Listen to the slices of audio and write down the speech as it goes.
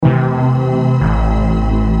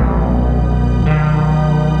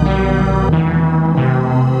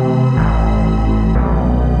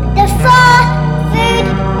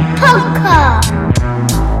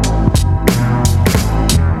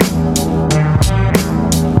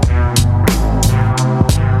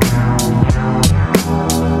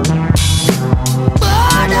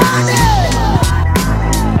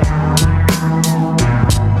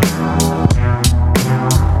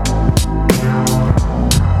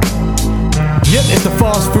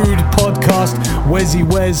Fast Food Podcast, Wes,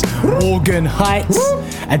 Morgan Hytes.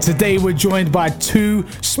 And today we're joined by two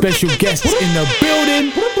special guests in the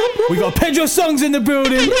building. We got Pedro Songs in the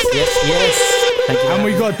building. Yes. And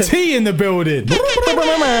we got Tee in the building.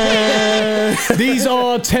 These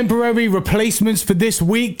are temporary replacements for this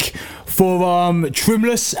week for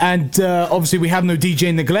Trimless, and obviously we have no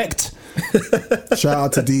DJ Neglect. Shout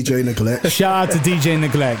out to DJ Neglect. This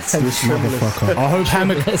motherfucker. I hope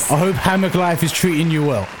Hammock Life is treating you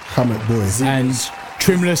well. Hammock boys. And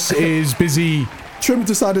Trimless is busy. Trim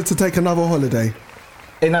decided to take another holiday.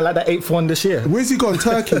 Ain't that like the 8th one this year? Where's he gone?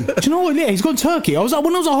 Turkey. Do you know what? Yeah, he's gone Turkey. I was like,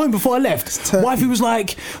 when I was at home before I left, wifey was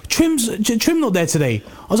like, Trim not there today.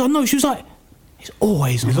 I was like, no. She was like, he's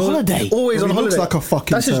always on holiday. Always on He holiday. looks like a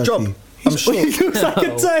fucking That's his turkey. job. I'm sure. He looks like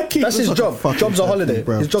a turkey. That's his job. Job's a holiday.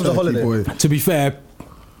 Bro. His job's a holiday. Boy. To be fair,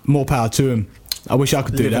 more power to him. I wish I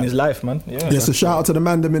could do Living that. his life, man. Yeah. Yes, a shout out to the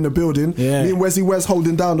man them in the building. Yeah. Me and Wesey West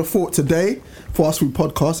holding down the fort today. Fast Food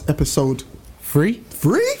Podcast, episode Free?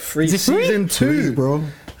 3? Is it free? Season 2. 3, bro.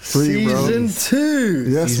 3, bro. Season 2.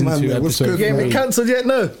 Yes, Season man. 2, What's episode good, You ain't man? been cancelled yet?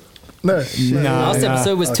 No. Last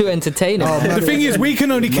episode was too entertaining. The thing is, we can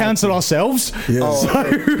only cancel ourselves. Yeah.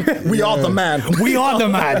 We are the man. We are the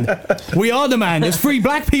man. We are the man. There's 3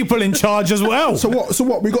 black people in charge as well. So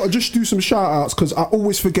what? We got to just do some shout outs because I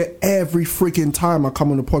always forget every frigging time I come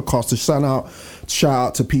on the podcast to shout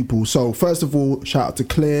out to people. So first of all, shout out to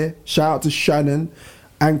Claire, shout out to Shannon,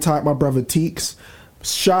 Angtype, my brother Teeks.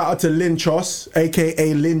 Shout out to Linchos,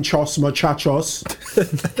 aka Linchos Muchachos.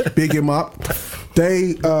 Big him up.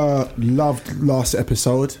 They loved last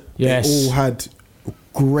episode. Yes. They all had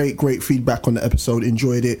great feedback on the episode,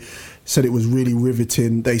 enjoyed it, said it was really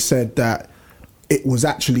riveting. They said that it was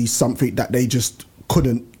actually something that they just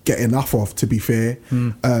couldn't get enough of, to be fair.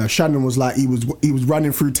 Shannon was like, he was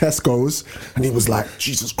running through Tesco's and he was like,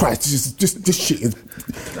 Jesus Christ, this shit is,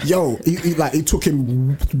 yo, it took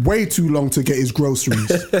him way too long to get his groceries.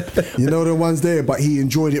 You know the ones there, but he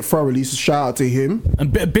enjoyed it thoroughly, so shout out to him.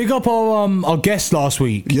 And big up our guest last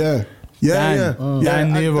week. Dan Nero.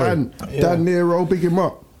 Dan Nero, big him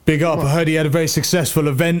up. Big up. I heard he had a very successful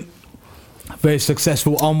event. Very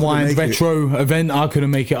successful unwind retro event. I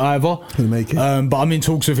couldn't make it either. But I'm in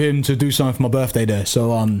talks with him to do something for my birthday there.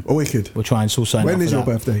 So wicked. We'll try and sort something. When is your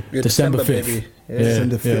birthday? December 5th.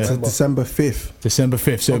 December 5th. December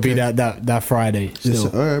 5th. So it'll be that Friday. Yes,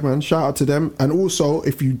 all right, man. Shout out to them. And also,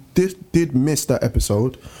 if you did miss that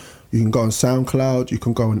episode, you can go on SoundCloud, you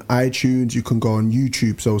can go on iTunes, you can go on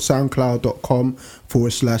YouTube. So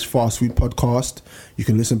soundcloud.com/Fast Food Podcast. You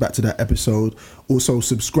can listen back to that episode. Also,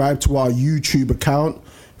 subscribe to our YouTube account,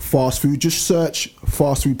 Fast Food. Just search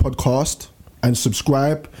Fast Food Podcast and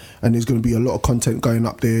subscribe. And there's going to be a lot of content going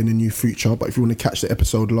up there in the new future. But if you want to catch the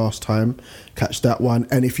episode last time, catch that one.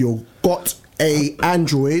 And if you've got a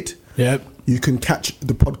Android, you can catch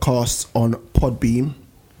the podcasts on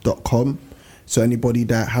podbeam.com. So anybody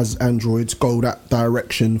that has Androids, go that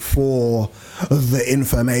direction for the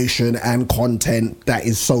information and content that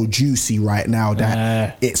is so juicy right now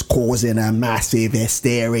that it's causing a massive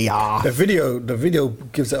hysteria. The video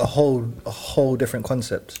gives it a whole different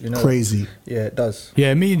concept. You know, crazy. Yeah, it does.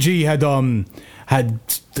 Yeah, me and G had the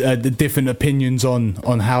different opinions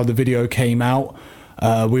on how the video came out.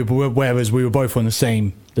 Whereas we were both on the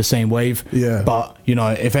same wave. Yeah. But you know,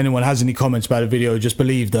 if anyone has any comments about the video, just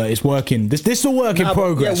believe that it's working. This is a work in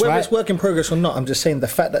progress, whether right? it's work in progress or not, I'm just saying the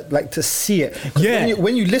fact that, like, to see it. Yeah.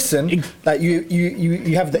 When you listen, like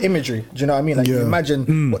you have the imagery. Do you know what I mean? Like you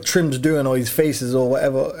imagine what Trim's doing or his faces or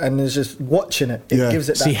whatever, and it's just watching it. It gives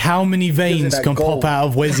it that. See how many veins can pop out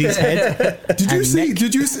of Wesey's head. Did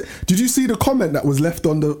you see the comment that was left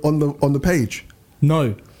on the page?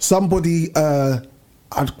 No. Somebody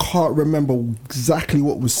I can't remember exactly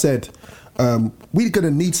what was said. We're going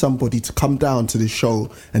to need somebody to come down to this show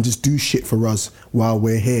and just do shit for us while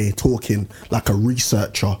we're here talking, like a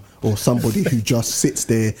researcher or somebody who just sits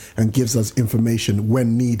there and gives us information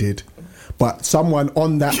when needed. But someone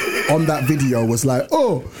on that video was like,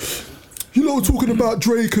 oh, you know, talking about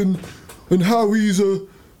Drake and how he's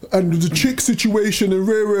and the chick situation and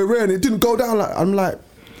rare, and it didn't go down like. I'm like,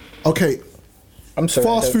 okay. I'm sorry,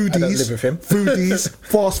 fast foodies,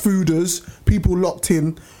 fast fooders, people locked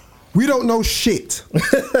in. We don't know shit.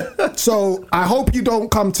 So I hope you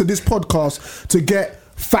don't come to this podcast to get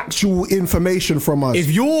factual information from us.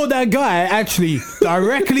 If you're that guy, actually,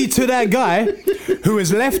 directly to that guy who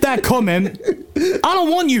has left that comment, I don't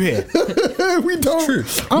want you here. We don't.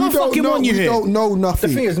 I don't fucking want you here. We don't know nothing.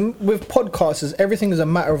 The thing is, with podcasts, is everything is a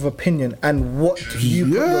matter of opinion and what you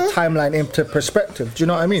put your timeline into perspective. Do you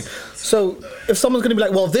know what I mean? So if someone's going to be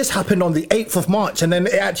like, well, this happened on the 8th of March and then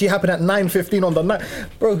it actually happened at 9:15 on the night,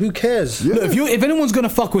 bro, who cares? Yeah. Look, if anyone's going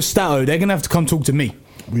to fuck with Stato, they're going to have to come talk to me.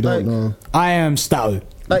 We don't know. I am Stato.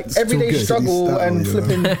 Like Everyday Struggle Stato, and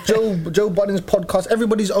flipping Joe Budden's podcast,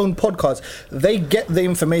 everybody's own podcast, they get the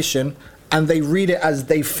information and they read it as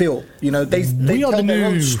they feel. You know, they tell their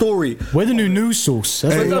own story. We're the new news source.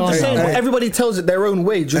 That's what we I'm are just saying, now. everybody tells it their own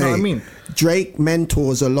way. Do you know what I mean? Drake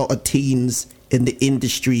mentors a lot of teens in the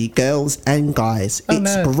industry, girls and guys.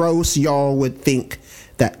 Gross, y'all would think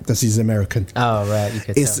that he's American. Oh, right. You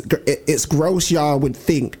could tell. It's gross, y'all would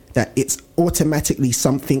think that it's automatically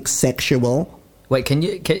something sexual. Wait, can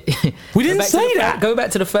we didn't say that. Go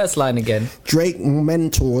back to the first line again. Drake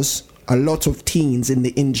mentors a lot of teens in the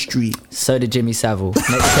industry. So did Jimmy Savile.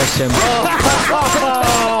 Next question.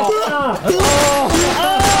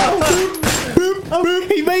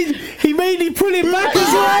 He made me pull it back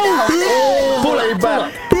as well. Pull it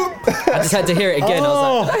back. I just had to hear it again. I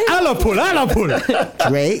was like, Alla pull.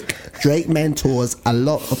 Drake mentors a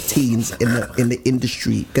lot of teens in the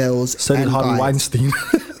industry, girls So did and Harvey guys. Weinstein.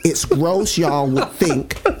 It's gross, y'all would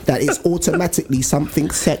think that it's automatically something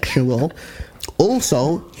sexual.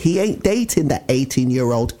 Also, he ain't dating that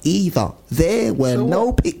 18-year-old either. There were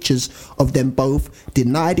no pictures of them both.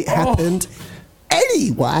 Denied it happened.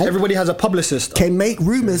 Anyone Everybody has a publicist. can make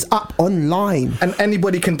rumors up online. And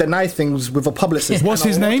anybody can deny things with a publicist. What's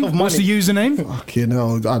his name? What's the username? You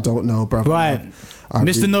know, I don't know, bro. Right.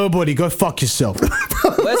 Mr. Nobody, go fuck yourself.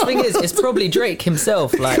 worst thing is, it's probably Drake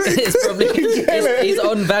himself. Like, it's probably he's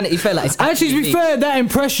on Vanity Fair. Like, actually, to be fair, that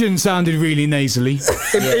impression sounded really nasally.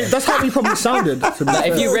 That's how he probably sounded.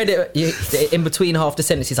 Like, if you read it in between half the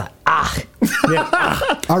sentence, he's like,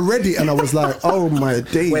 I read it and I was like, oh my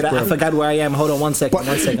days. Wait, bro. I forgot where I am. Hold on one second.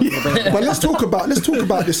 But let's talk about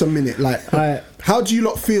this a minute. Like, how do you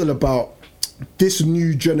lot feel about this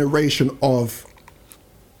new generation of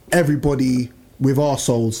everybody with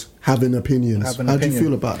arseholes having opinions? How do you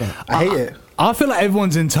feel about that? I hate it. I feel like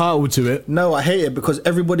everyone's entitled to it. No, I hate it because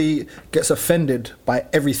everybody gets offended by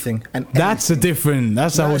everything and that's everything.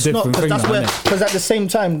 That's a whole different thing. Because at the same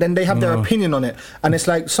time, then they have their opinion on it, and it's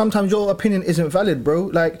like sometimes your opinion isn't valid, bro.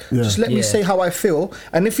 Like, just let me say how I feel,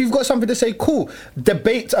 and if you've got something to say, cool,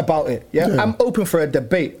 debate about it. I'm open for a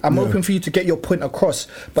debate. I'm open for you to get your point across,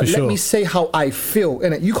 but let me say how I feel.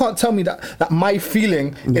 Innit? You can't tell me that my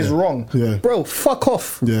feeling is wrong, bro. Fuck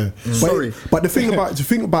off. Sorry, but the thing about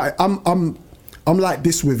it, I'm like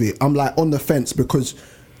this with it. I'm like on the fence because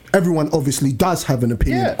everyone obviously does have an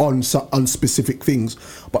opinion on specific things.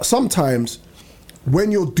 But sometimes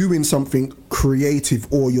when you're doing something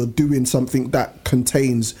creative or you're doing something that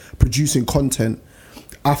contains producing content,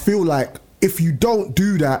 I feel like if you don't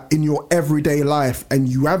do that in your everyday life and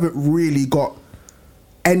you haven't really got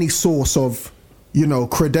any source of,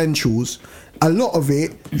 credentials, a lot of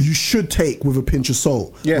it you should take with a pinch of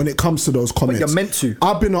salt when it comes to those comments. But you're meant to.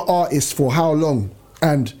 I've been an artist for how long?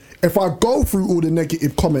 And if I go through all the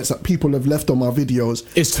negative comments that people have left on my videos,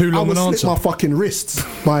 it's too long I would an slip answer. my fucking wrists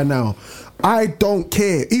by now. I don't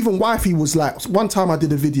care. Even wifey was like, one time I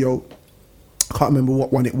did a video, I can't remember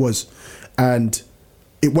what one it was, and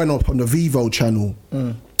it went up on the Vivo channel.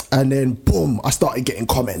 And then, boom, I started getting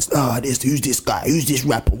comments. Who's this guy? Who's this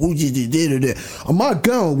rapper? And my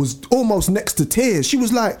girl was almost next to tears. She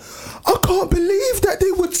was like, I can't believe that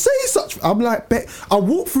they would say such. I'm like, babe. I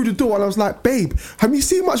walked through the door and I was like, babe, have you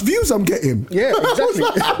seen how much views I'm getting? Yeah, exactly.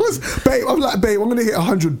 I'm like, babe, I'm going to hit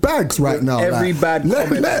 100 bags right now. Every bad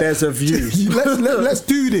comment, there's a view. Let's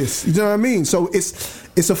do this. You know what I mean? So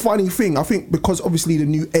it's a funny thing. I think because obviously the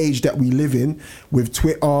new age that we live in with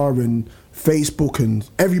Twitter and Facebook and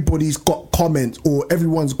everybody's got comments or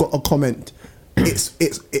everyone's got a comment,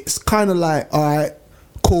 it's kind of like, all right,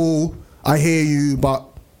 cool, I hear you, but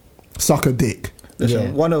suck a dick.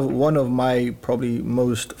 Listen, one of my probably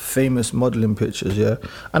most famous modelling pictures,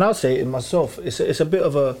 and I'll say it myself, it's a bit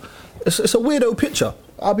of a weirdo picture.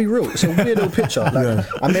 I'll be real, it's a weirdo picture. Like,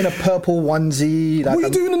 I'm in a purple onesie. Like, what are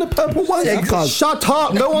you doing in a purple onesie? Shut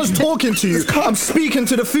up, no one's talking to you. I'm speaking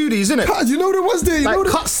to the foodies, innit? You know the ones there.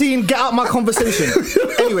 Cut scene, get out my conversation.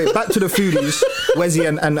 Anyway, back to the foodies, Wesey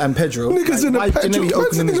and Pedro. Niggas in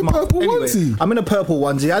a purple onesie. I'm in a purple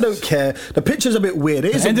onesie. I don't care. The picture's a bit weird.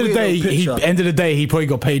 It is end a of the day, picture. end of the day, he probably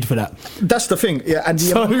got paid for that. That's the thing, and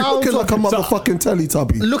the looking like a motherfucking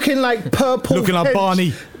Teletubby, looking like purple, looking like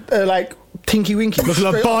Barney, like Tinky Winky. Looking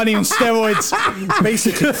like Barney on steroids.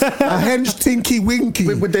 Basically. A hench Tinky Winky.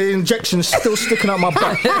 With the injections still sticking out my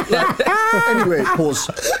butt. Anyway, pause.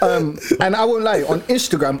 And I won't lie, on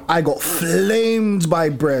Instagram, I got flamed by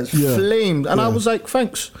Brez. Flamed. And I was like,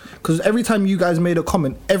 thanks. Because every time you guys made a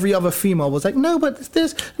comment, every other female was like, no, but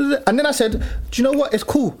this. And then I said, do you know what? It's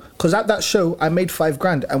cool. Because at that show, I made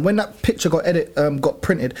 $5,000. And when that picture got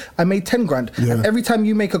printed, I made $10,000. Yeah. And every time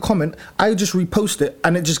you make a comment, I just repost it.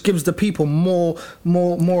 And it just gives the people more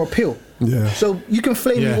appeal. Yeah. So you can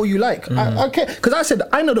flame me all you like. I can't, because I said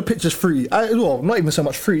I know the picture's free. Well, not even so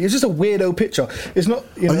much free. It's just a weirdo picture. It's not.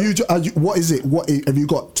 You know. Are you, what is it? What have you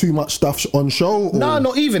got? Too much stuff on show? Or? No,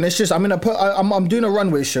 not even. It's just I'm doing a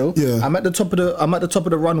runway show. Yeah. I'm at the top of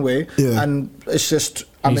the runway. Yeah. And it's just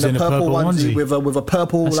I'm He's in a purple onesie with a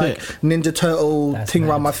purple That's like it. Ninja Turtle thing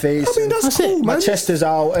around my face. I mean, that's cool, man. My chest is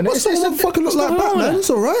out, and It's not fucking look like Batman.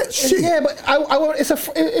 It's alright. Shit. Yeah, but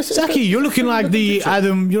it's Zaki, you're looking like the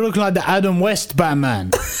Adam. You're looking like the Adam West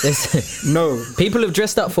Batman. no. People have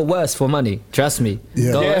dressed up for worse for money. Trust me.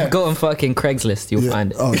 Yeah. Go on fucking Craigslist. You'll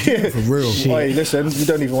find it. Oh, yeah, for real. Wait, listen, you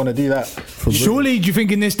don't even want to do that. Surely, do you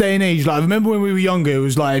think in this day and age, like remember when we were younger, it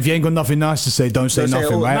was like if you ain't got nothing nice to say, don't say Don't say it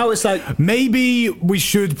nothing, all. right? Now it's like maybe we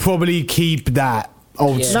should probably keep that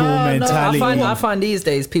old school No, mentality. I find these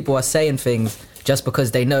days people are saying things just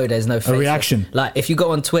because they know there's no face reaction. Like if you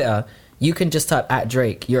go on Twitter, you can just type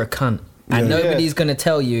 @Drake, you're a cunt. And nobody's going to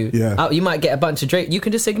tell you, you might get a bunch of Drake, you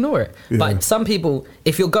can just ignore it. Yeah. But some people,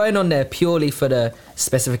 if you're going on there purely for the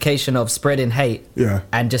specification of spreading hate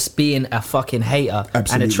and just being a fucking hater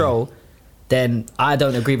and a troll, then I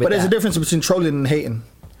don't agree with that. But there's a difference between trolling and hating.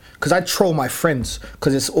 Because I troll my friends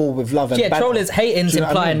because it's all with love and banter. Trolling, hating's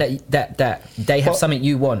implying that they have something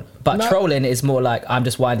you want. But No. trolling is more like I'm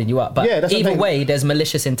just winding you up. But Yeah, that's what I'm either saying. way, there's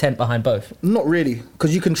malicious intent behind both. Not really,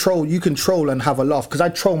 because you can troll and have a laugh. Because I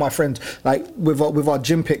troll my friends, like with our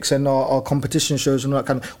gym pics and our competition shows and all that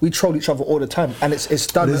kind of. We troll each other all the time, and it's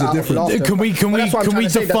done There's a out of difference. laughter. Can we But that's what I'm trying to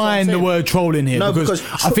say, that's what I'm define the saying. word trolling here? No, because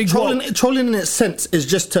I think trolling in its sense is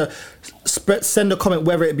just to send a comment,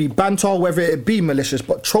 whether it be banter, whether it be malicious.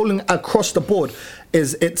 But trolling across the board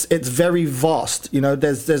is it's very vast. You know,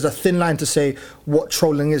 there's a thin line to say what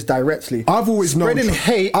trolling is directly. I've always known spreading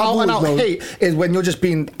hate, I've out and out always known- hate is when you're just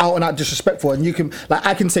being out and out disrespectful, and you can like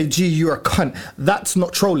I can say, "Gee, you're a cunt." That's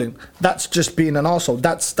not trolling. That's just being an arsehole.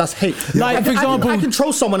 That's hate. Like, for example- I can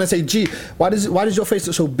troll someone and say, "Gee, why does your face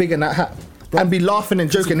look so big in that hat?" And be laughing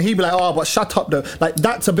and joking, and he'd be like, "Oh, but shut up, though." Like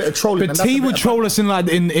that's a bit of trolling. But and that's T a bit would of- troll us in like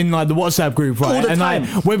the WhatsApp group, right? All the and time.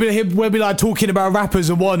 like we'll be like talking about rappers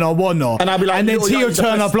and whatnot. And I'll be like, and then "Yo, T Young's would the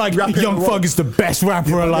turn best up like rapper in Young the world." Thug is the best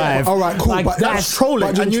rapper alive. All right, cool, Like, but That's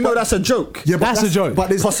trolling, and you know that's a joke. Yeah, but That's a joke. But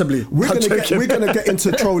there's- Possibly. we're I'm joking. gonna get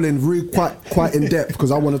into trolling quite in depth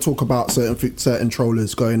because I want to talk about certain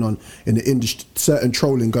trollers going on in the industry, certain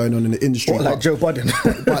trolling going on in the industry. What, like Joe Budden?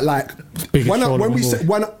 But like Biggest when troller we of say, all.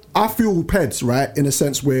 when I feel peds, right, in a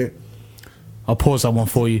sense where I'll pause that one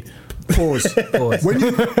for you. pause. When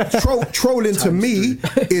you trolling to me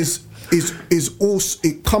is also,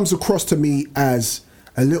 it comes across to me as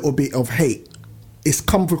a little bit of hate. It's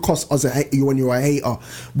comes across as a hate when you're a hater.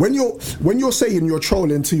 When you're saying you're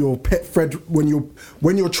trolling to your pet friend, when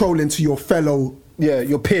you're trolling to your fellow. Yeah,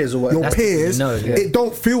 your peers or whatever. Your peers, it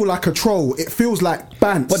don't feel like a troll. It feels like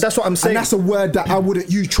bants. But that's what I'm saying. And that's a word that I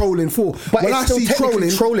wouldn't use trolling for. But when it's I still see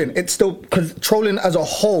technically trolling. It's still because trolling as a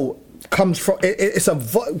whole comes from.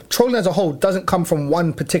 Trolling as a whole doesn't come from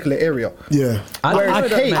one particular area. Yeah.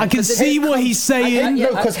 I can see what he's saying. No,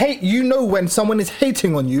 because hate. You know when someone is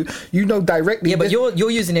hating on you, you know directly. Yeah, but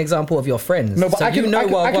you're using the example of your friends. No, but so I can, you know I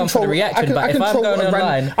can, well I can one for troll, the reaction. But if I'm troll going a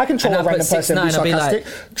online, I can troll a and I random put person and be 6ix9ine, I'll be sarcastic.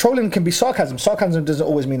 like, Trolling can be sarcasm. Sarcasm doesn't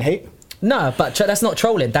always mean hate. no, but that's not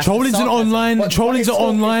trolling. That's Trolling's an sarcasm. online But trolling's an it's not-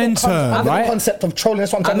 online it's not term, the right? concept of trolling.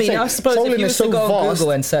 That's what I'm I trying to mean, say. I suppose Trolling if you is was to so go on vast.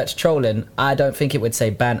 Google and search trolling, I don't think it would say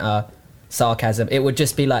banter, sarcasm. It would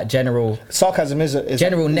just be like general. Sarcasm is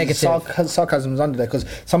General negative. Sarcasm is under there because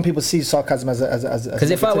some people see sarcasm as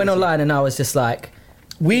Because if I went online and I was just like,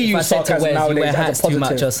 we if I use said to sarcasm Wes, you nowadays wear as a hats too much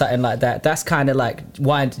positive. or something like that, that's kind of like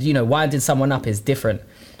winding someone up is different.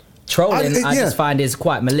 Trolling, I just find is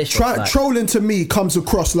quite malicious. like. Trolling to me comes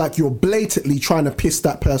across like you're blatantly trying to piss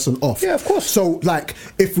that person off. Yeah, of course. So like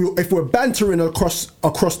if we're bantering across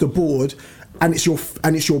the board, and it's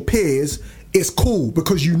your peers, it's cool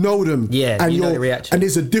because you know them. Yeah, and you know the reaction. And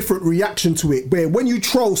there's a different reaction to it. Where when you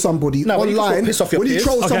troll somebody No, but you can online, still piss off your when you peers.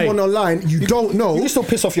 troll Okay. someone online, you don't know. you can still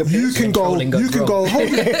piss off your You peers can when go. trolling goes You can wrong. go. Hold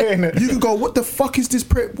it. You can go. What the fuck is this?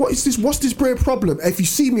 What is this? What's this brave problem? If you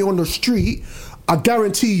see me on the street, I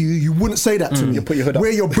guarantee you wouldn't say that to me. You put your hood up.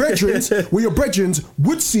 Where your brethren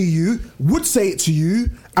would see you, would say it to you,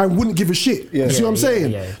 and wouldn't give a shit. You see what I'm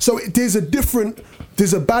saying? Yeah. So there's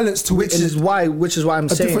a balance to which it. is why I'm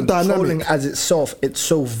saying trolling as itself, it's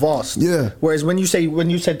so vast. Yeah. Whereas when you say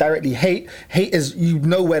directly hate is, you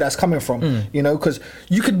know where that's coming from. You know, because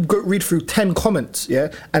you could go read through 10 comments,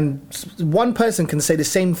 and one person can say the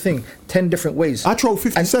same thing 10 different ways. I trolled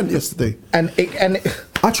 50 Cent yesterday.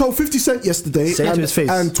 I trolled 50 Cent yesterday,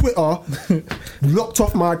 and Twitter locked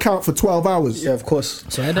off my account for 12 hours. Yeah, of course.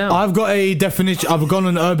 I've got a definition. I've gone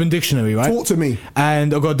on Urban Dictionary, right? Talk to me.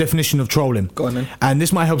 And I've got a definition of trolling. Go on then. And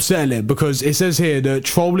this might help settle it, because it says here that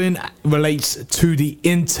trolling relates to the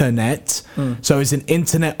internet. So it's an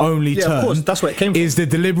internet-only term. Of course, that's where it came from. Is the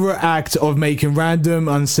deliberate act of making random,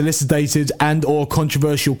 unsolicited, and/or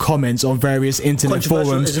controversial comments on various internet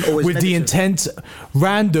forums with the intent,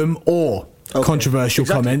 random or controversial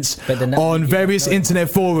comments on various internet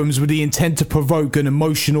forums with the intent to provoke an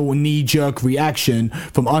emotional knee-jerk reaction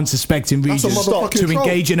from unsuspecting readers to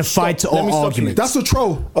engage in a fight or argument. That's a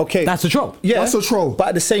troll. Okay, that's a troll. Yeah, that's a troll. But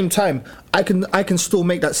at the same time, I can still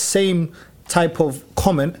make that same type of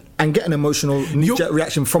comment and get an emotional knee-jerk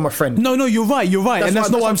reaction from a friend. No, you're right, and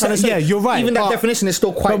that's not what I'm saying. Yeah, you're right. Even that definition is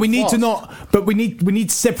still quite. But we need vast. we need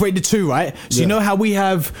to separate the two, right? So you know how we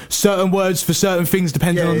have certain words for certain things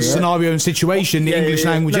depending on the scenario and situation, the English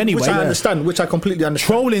language anyway. Which I understand, which I completely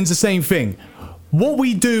understand. Trolling's the same thing. What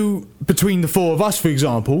we do between the four of us, for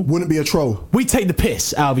example, wouldn't be a troll. We take the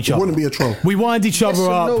piss out of each other. Wouldn't be a troll. We wind each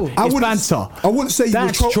other up. No. It's banter. I wouldn't say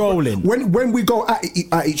that's trolling. When we go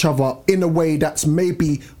at each other in a way that's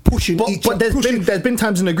maybe pushing each other. But there's been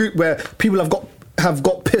times in the group where people have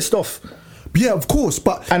got pissed off. Yeah, of course,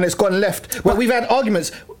 and it's gone left. Well, we've had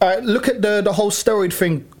arguments. Look at the whole steroid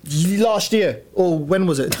thing last year, or when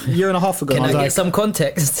was it? A year and a half ago. Can I get some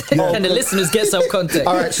context? Can the listeners get some context?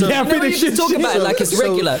 All right, so you talk about it like it's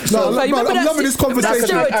regular. I'm loving this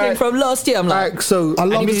conversation. That steroid thing from last year. I'm like, I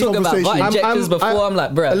love this talking about butt injections before. I'm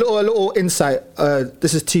like, bruh. A little insight.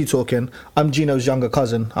 This is T talking. I'm Gino's younger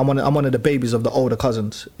cousin. I'm one of the babies of the older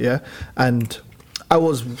cousins. Yeah, and I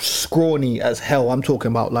was scrawny as hell. I'm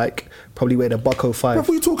talking about like probably weighed a bucko 5. What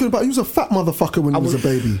are you talking about? You was a fat motherfucker when you was a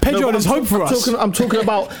baby. Pedro had his hope for us. I'm talking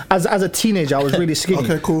about as a teenager, I was really skinny.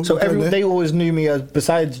 Okay, cool. So they always knew me as,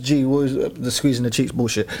 besides G, was the squeezing the cheeks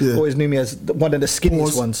bullshit. Yeah. Always knew me as one of the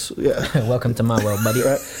skinniest ones. Yeah. Welcome to my world, buddy.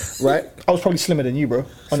 Right. I was probably slimmer than you, bro.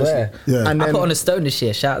 Honestly. Yeah. And I put on a stone this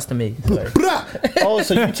year. Shouts to me. Oh,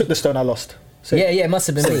 so you took the stone I lost. So yeah, it must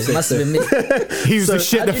have been me. He was the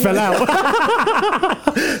shit that fell out.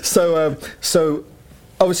 So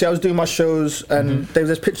obviously I was doing my shows and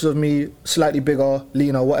there's pictures of me slightly bigger,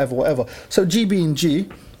 leaner, whatever. So G being G,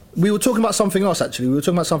 we were talking about something else actually. We were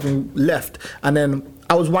talking about something left, and then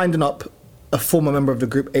I was winding up a former member of the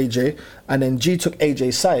group, AJ, and then G took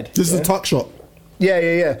AJ's side. This is a tuck shot.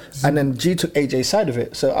 Yeah. And then G took AJ's side of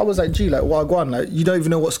it. So I was like, G, like, wagwan, like, you don't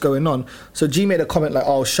even know what's going on. So G made a comment like,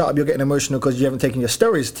 oh, shut up, you're getting emotional because you haven't taken your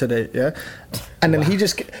steroids today, yeah? And then he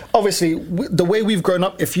just, obviously, the way we've grown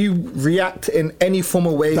up, if you react in any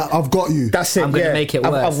formal way, I've got you. That's it. I'm going to make it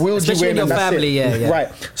worse. I've willed especially you in in your family, yeah.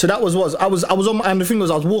 Right. So that was I was on, and the thing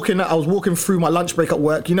was, I was walking through my lunch break at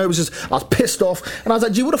work. You know, it was just, I was pissed off, and I was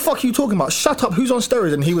like, G, what the fuck are you talking about? Shut up. Who's on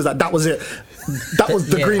steroids? And he was like, that was it. That was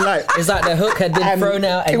the green light. It's like the hook had been thrown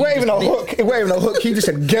out. It wasn't even a hook. He just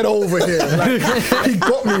said, "Get over here!" Like, he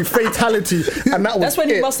got me fatality, and that was. That's when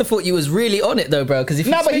he must have thought you was really on it, though, bro. Because if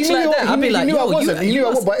you speak like that, I'd be like, "Yo, I wasn't." He knew I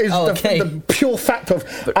was, but it's okay. the pure fact of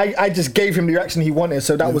I just gave him the reaction he wanted,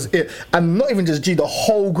 so that was it. And not even just G, the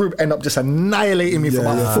whole group ended up just annihilating me for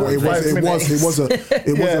about 45 minutes. It was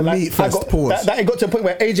a meat fest. Pause. It got to a point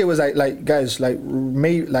where AJ was like, guys,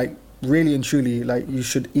 really and truly, like, you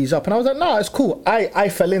should ease up. And I was like, nah, it's cool. I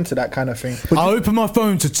fell into that kind of thing. I opened my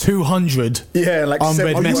phone to 200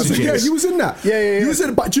 unread messages. Yeah, you was in that. Yeah. You was in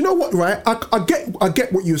it. But do you know what, right? I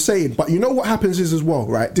get what you're saying, but you know what happens is as well,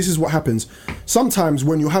 right? This is what happens. Sometimes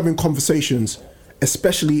when you're having conversations,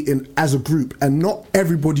 especially as a group, and not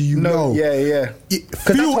everybody you know. Yeah. It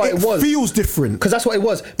feels different. Because that's what it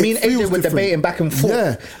was. Me and AJ were debating back and forth.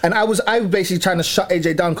 Yeah. And I was basically trying to shut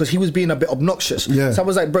AJ down because he was being a bit obnoxious. Yeah. So I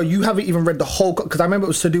was like, bro, you haven't even read the whole... Because I remember it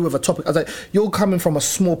was to do with a topic. I was like, you're coming from a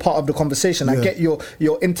small part of the conversation. I get your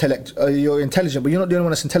intellect, you're intelligent, but you're not the only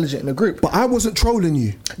one that's intelligent in the group. But I wasn't trolling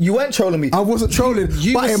you. You weren't trolling me. I wasn't trolling.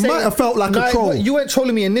 But it might have felt like a troll. You weren't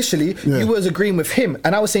trolling me initially. Yeah. You was agreeing with him.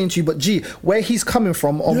 And I was saying to you, but G, where he's coming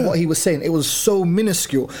from on what he was saying, it was so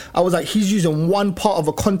minuscule. I was like, he's using one part of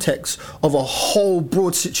a context of a whole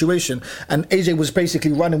broad situation, and AJ was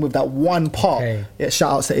basically running with that one part. Yeah,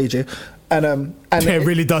 shout outs to AJ. And it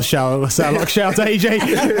really does sound like shout to AJ.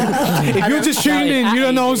 If you're just tuning in, you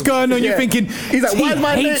don't know what's going on. You're thinking, he's like, why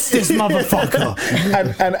my hates this motherfucker?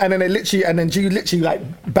 and then they literally, and then G literally like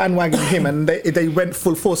bandwagoned him, and they went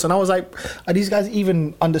full force. And I was like, are these guys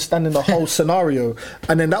even understanding the whole scenario?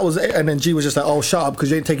 And then that was it. And then G was just like, oh, shut up, because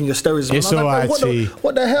you ain't taking your stories. It's alright, like,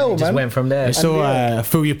 what the hell, man? Just went from there. It's alright. I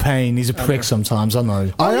feel your pain. He's a prick sometimes. I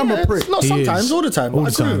know. I am a prick. Not sometimes, all the time. All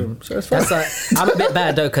the time. So that's like, I'm a bit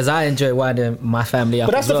bad though, because I enjoy winding my family up.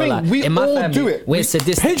 But that's the thing. Like, we in my all family, do it. We're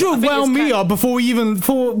sadistic. Pedro wound me up before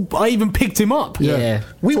I even picked him up. Yeah.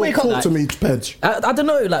 We wake up like, to me, Pedro. I don't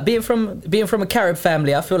know. Like being from a Carib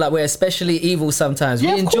family, I feel like we're especially evil sometimes.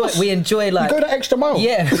 Yeah, we enjoy like we go the extra mile.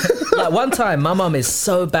 Yeah. Like one time, my mum is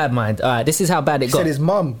so bad mind. All right, this is how bad it got. Said his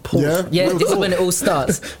mum. Yeah, this is when it all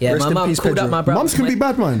starts. Yeah, my mum called up my brother. Mums can be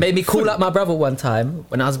bad mind. Made me call up my brother one time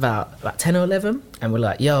when I was about 10 or 11, and we're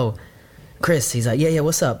like, "Yo, Chris." He's like, "Yeah,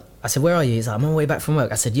 what's up?" I said, "Where are you?" He's like, "I'm on my way back from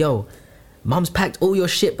work." I said, "Yo, Mum's packed all your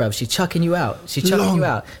shit, bruv. She's chucking you out.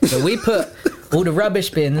 So we put all the rubbish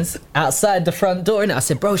bins outside the front door, innit? I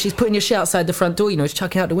said, "Bro, she's putting your shit outside the front door, you know, she's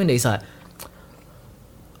chucking out the window." He's like,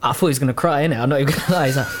 I thought he was going to cry, innit? I'm not even going to lie.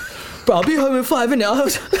 He's like, "Bro, I'll be home in 5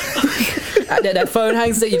 minutes." And then that phone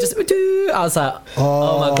hangs there, you just, I was like,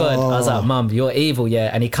 oh my God. I was like, "Mum, you're evil, yeah."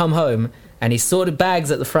 And he come home and he saw the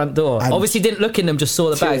bags at the front door. Obviously didn't look in them, just saw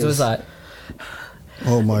the bags. I was like,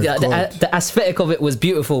 oh my God. The aesthetic of it was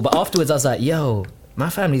beautiful, but afterwards I was like, yo, my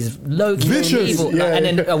family's low-key evil. Yeah, and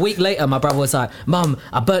then a week later, my brother was like, "Mum,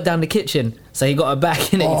 I burnt down the kitchen." So he got her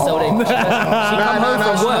back in it. He sold it.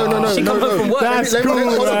 She come home from work. She come home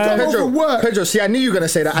from work. That's cool, Pedro, see, I knew you were going to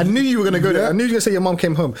say that. I knew you were going to go there. I knew you were going to say your mum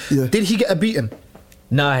came home. Yeah. Did he get a beating?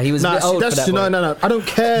 No, he was a bit old for that. No. I don't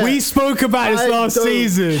care. We spoke about this last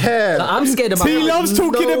season. Care. I'm scared of my He loves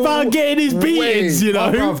talking about getting his beatings, you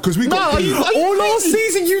know. Because we got all last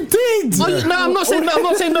season you did. No, I'm not saying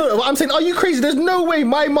no. I'm saying, are you crazy? There's no way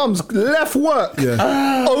my mum's left work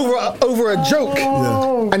over a joke,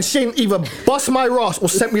 and she ain't either bust my ass or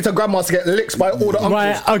sent me to grandma to get licked by all the uncles.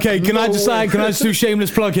 Right, okay, can I just do a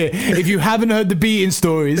shameless plug here? If you haven't heard the beating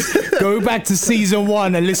stories, go back to season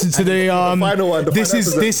 1 and listen to the final one.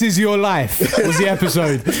 This is your life was the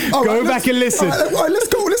episode. Go back and listen. All right, let's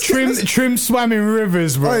go. Trim swam in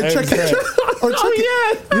rivers, bro. All right, check it.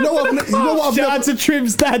 Yeah. You know what? Shout out to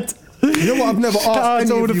Trim's dad. You know what? I've never asked Shout out any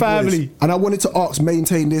to all of the you family. boys, and I wanted to ask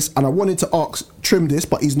Maintain this, and I wanted to ask Trim this,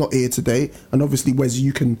 but he's not here today. And obviously, Wes,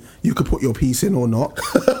 you can put your piece in or not.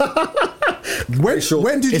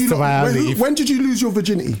 When did you lose your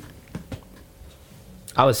virginity?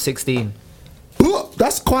 I was 16.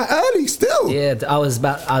 That's quite early still. Yeah, I was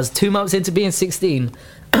 2 months into being 16.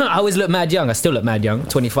 I always look mad young. I still look mad young.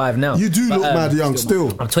 25 now. You do look mad young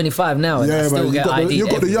still. I'm 25 now. And I still man. You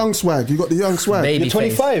got the young swag. You got the young swag. You're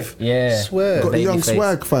 25. Yeah, swear. You got the young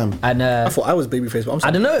swag, fam. And I thought I was babyface, but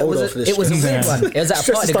I don't know. It was a weird one. It was at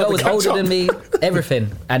a party. The girl was older than me. Everything,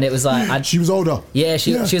 and it was like she was older. Yeah,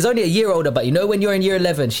 she was only a year older. But you know, when you're in year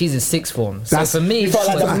 11, she's in sixth form. So for me, you felt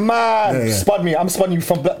like a man. Spun me. I'm spun you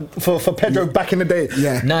for Pedro back in the day.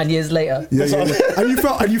 Yeah. 9 years later. Yeah. And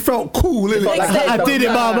you felt cool, innit? I did it,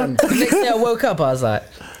 mama. Next day I woke up, I was like,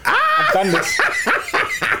 I've done this.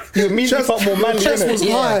 You immediately felt more manly. Chest was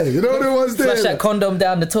high. You know what it was there? Flush that condom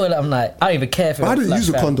down the toilet. I'm like, I don't even care if it. I didn't use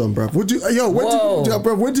a condom, bruv.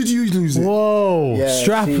 When did you lose it? Whoa,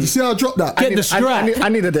 strap. You see how I dropped that? Get the strap. I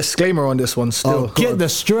need a disclaimer on this one still. Get the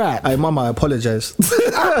strap. Hey, mama, I apologise.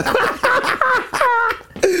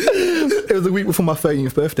 It was the week before my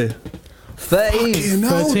 13th birthday. 13.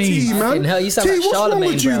 13, man. Hell, you sound like what's wrong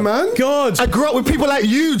with you, man? God. I grew up with people like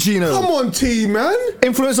you, Gino. Come on, T, man.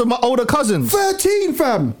 Influence of my older cousins. 13,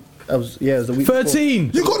 fam. It was the week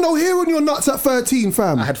 13. You got no hair on your nuts at 13,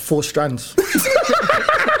 fam. I had 4 strands.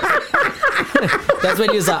 That's when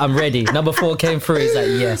he was like, I'm ready. Number 4 came through. He's like,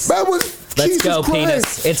 yes. That was Let's Jesus go,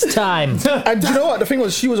 Christ. penis. It's time. And do you know what? The thing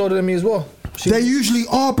was, she was older than me as well. They usually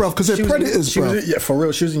are, bruv, because they're predators, bruv. Yeah, for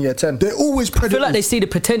real. She was in year 10. They're always I predators. feel like they see the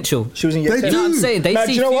potential. She was in year 10. You know what I'm saying? They see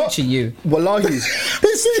do you know future you. Wallahi. They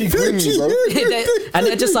see grew me, future bro. you. And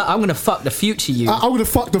they're just like, I'm going to fuck the future you. I'm going to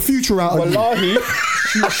fuck the future out of you. Wallahi.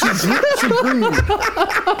 She grew me.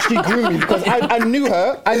 She grew me because I knew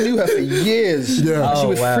her. I knew her for years. Yeah. She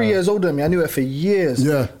was 3 years older than me. I knew her for years.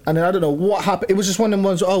 Yeah. And then I don't know what happened. It was just one of them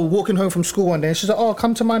ones. Walking home from school one day, and she's like, "Oh,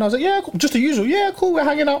 come to mine." I was like, "Yeah, cool. Just the usual. Yeah, cool. We're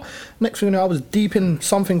hanging out." Next thing you know, I was deep in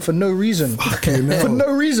something for no reason. Fucking hell. For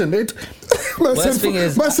no reason. Man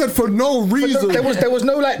said for no reason. There was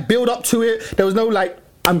no like build up to it. There was no like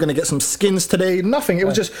I'm gonna get some skins today. Nothing. It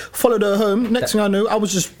was just followed her home. Next thing I knew, I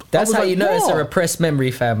was just. That's how like, you know it's a "Wow." repressed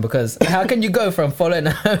memory, fam. Because how can you go from following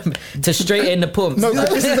her home to straight in the pumps? No,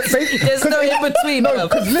 this is there's no in between. No,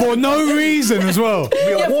 For no reason as well.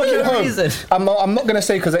 we were Yeah, for walking no home. reason. I'm not gonna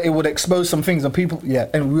say because it would expose some things and people. Yeah,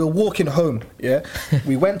 and we were walking home. Yeah,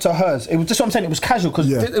 we went to hers. It was just what I'm saying. It was casual because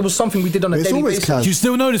Yeah. it was something we did on a It's daily always basis. casual. Do you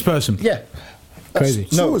still know this person? Yeah. Crazy.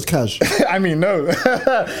 It's always cash. I mean, no.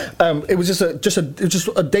 It was just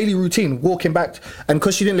a daily routine. Walking back, and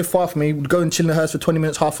because she didn't live far from me, we'd go and chill in hers for 20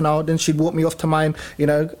 minutes, half an hour. Then she'd walk me off to mine. You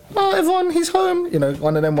know, oh, everyone, he's home. You know,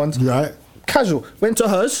 one of them ones. Right. Casual. Went to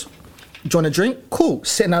hers. Joined a drink. Cool.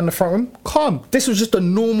 Sitting down in the front room. Calm. This was just a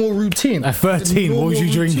normal routine. At 13, what was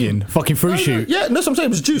you drinking? Fucking fruit shoot. Yeah, that's what I'm saying. It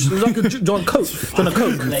was juice. It was like a John Coke. John a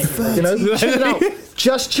Coke. You know, chilling out.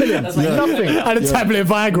 Just chilling. Nothing. And a tablet of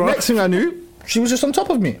Viagra. Next thing I knew, she was just on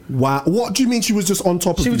top of me. Wow. What do you mean she was just on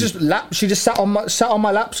top of She you? was just she just sat on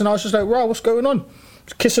my laps, and I was just like, "Wow, what's going on?"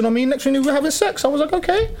 Kissing on me. Next thing we were having sex. I was like,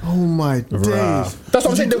 "Okay." Oh my days. That's what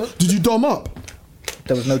I'm saying. Did you dom up?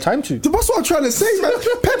 There was no time to. That's what I'm trying to say, man.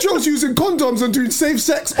 Pedro's using condoms and doing safe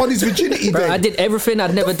sex on his virginity Bro, day. I did everything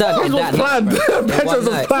I'd never done. in that planned. night. Pedro's was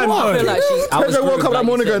night. planned. I feel like I was Pedro woke up rude, that like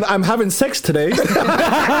morning you going, said. "I'm having sex today."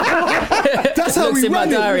 That's how Looks he in my ran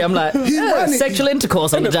it. diary. I'm like, He ran it. sexual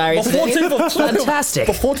intercourse on the diary The today. 14th of Fantastic.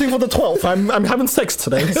 The 14th of the 12th. I'm having sex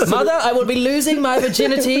today. Mother, I will be losing my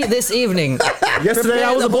virginity this evening. Yesterday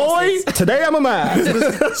I was a boy. Today I'm a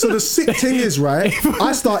man. So the sick thing is, right,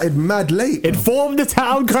 I started mad late. Inform the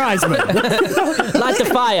town cries, man. Light the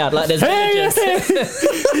fire, like there's villagers.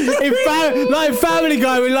 Like Family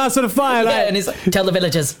Guy, we last on the fire. Yeah, Like, and he's like, tell the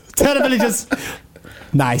villagers. tell the villagers.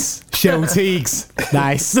 Nice. Shell Teagues.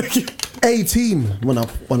 Nice. 18 when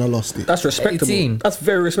I lost it. That's respectable. 18. That's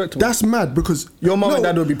very respectable. That's mad because Your mum and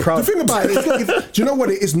dad would be proud. The thing about it is, do you know what?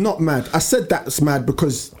 It is not mad. I said that's mad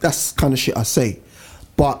because that's kind of shit I say.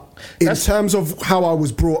 But in terms of how I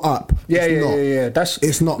was brought up, Yeah. it's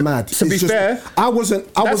That's not mad. To be fair, I wasn't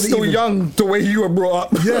still even young the way you were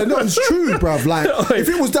brought up. Yeah, no, it's true, bruv. Like, if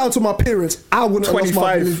it was down to my parents, I wouldn't have lost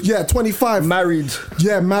my 25. 25. Married.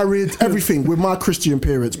 Yeah, married, everything with my Christian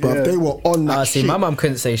parents, bruv. Yeah. They were on that See, shit. my mum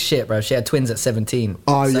couldn't say shit, bro. She had twins at 17.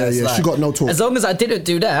 Oh, So yeah, it's yeah. She got no talk. As long as I didn't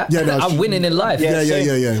do that, Yeah, no, I'm winning in life.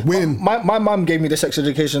 Yeah. Win. My mum gave me the sex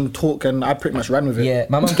education talk, and I pretty much ran with it. Yeah,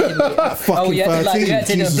 my mum gave me. Fucking you had to, 13, you had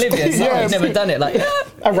to Jesus oblivious. Christ. I've never done it. Like,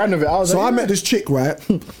 I ran with it. I was So like, I met this chick, right?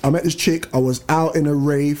 I was out in a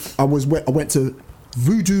rave. I went to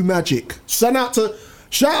Voodoo Magic. Shout out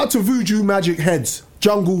to Voodoo Magic heads.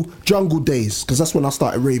 Jungle days, because that's when I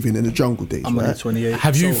started raving in the jungle days. I'm only right? 28.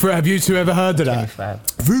 Have you two ever heard of that?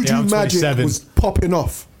 Voodoo Yeah, I'm Magic 27. was popping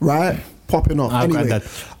off, right? Popping off. Oh, Anyway, granddad.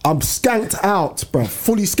 I'm skanked out, bro.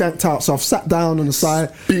 Fully skanked out. So I've sat down on the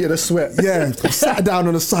side. Beating a sweat. Yeah, I've sat down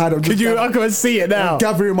on the side. I'm just I can see it now.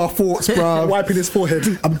 gathering my thoughts, bro. Wiping his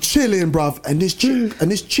forehead. I'm chilling, bruv, and this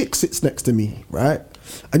chick sits next to me, right?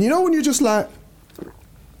 And you know when you're just like,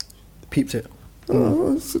 Peeped it.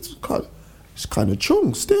 oh, it's kind of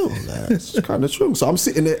chung still. Like, it's kind of chung. So I'm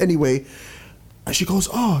sitting there anyway, and she goes,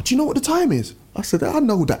 "Oh, do you know what the time is?" I said, "I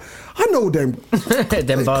know that. I know them.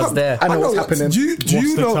 them bars there. I know what's happening. Do you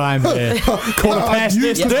What's the know time here? Quarter past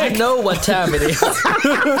this Yeah, I dick. know what time it is.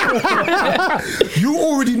 You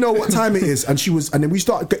already know what time it is." And then we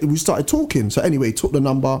started talking. So anyway, took the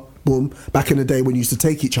number. Boom. Back in the day when you used to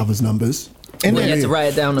take each other's numbers. When you had to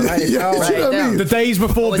write it down. Yeah, Write do you know it what I down. mean? The days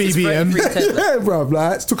before Oh, is this BBM. free test? Yeah, bruv,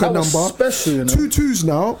 like, took a That number. was special, you know. 2 2s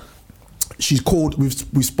now. She's called, we've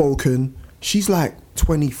spoken. She's like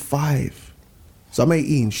 25. So I'm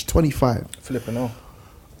 18, she's 25. Flipping off.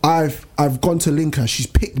 I've gone to link her, she's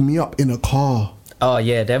picked me up in a car. Oh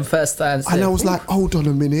yeah, them first times. And there. I was like, hold on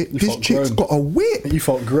a minute, this felt chick's grown. got a whip. You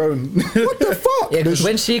felt grown. What the fuck? yeah, because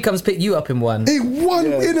when she comes pick you up in one,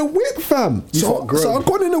 in a whip, fam. So felt grown. I've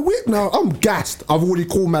gone in a whip now. I'm gassed. I've already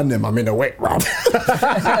called man them. I'm in a whip, bruv.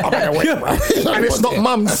 I'm in a whip, bruv. And it's not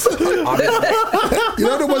mums. You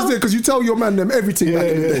know the ones there because you tell your man them everything back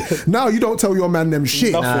in the day. Now you don't tell your man them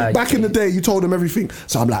shit. Nothing. Back in the day, you told them everything.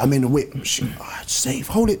 So I'm like, I'm in the whip. She, safe,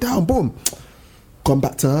 hold it down, boom. Gone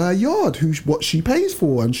back to her yard, what she pays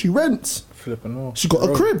for, and she rents. Flipping off. She got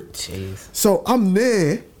a crib. jeez. So I'm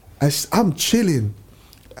there, I'm chilling,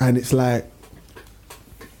 and it's like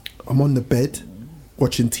I'm on the bed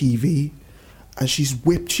watching TV. And she just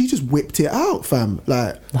whipped it out, fam.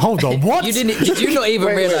 Like, Hold on, what? Did you not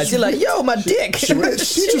even realize? You're like, yo, my dick. she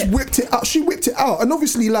just whipped it out. She whipped it out, and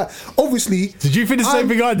obviously, Did you think the same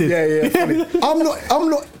thing I did? Yeah. Funny. I'm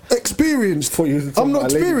not. experienced. I'm not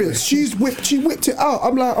experienced. She whipped it out.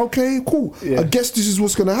 I'm like, okay, cool. I guess this is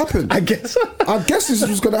what's gonna happen. I guess this is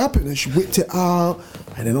what's gonna happen. And she whipped it out,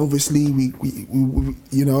 and then obviously we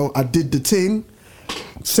you know, I did the thing.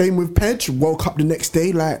 Same with Pedge. Woke up the next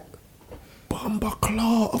day like, Bumba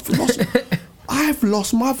I've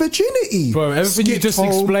lost my virginity. Bro, everything you just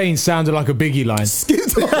explained sounded like a Biggie line.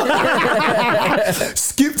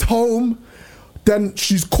 Skipped home. Then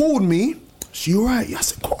she's called me. She alright? I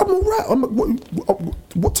said, I'm alright. I'm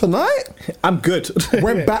what tonight? I'm good.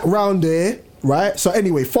 Went back round there, right? So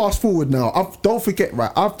anyway, fast forward now. Don't forget,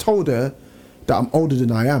 right? I've told her that I'm older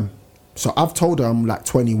than I am. So I've told her I'm like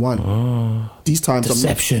 21. These times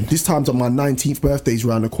deception. These times on my 19th birthday's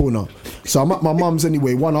around the corner. So I'm at my mum's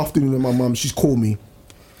anyway. One afternoon at my mum, she's called me.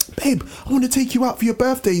 Babe, I want to take you out for your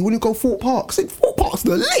birthday. You want to go Fort Park? I said, Fort Park's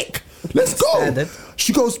the lick. Let's go. Standard.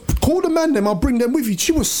 She goes, call the man them. I'll bring them with you.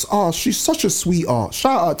 She's such a sweetheart.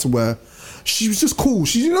 Shout out to her. She was just cool.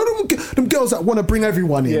 She's, you know, them girls that want to bring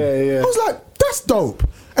everyone in. Yeah. I was like, that's dope.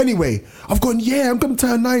 Anyway, I've gone, I'm going to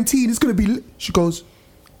turn 19. It's going to be lit. She goes,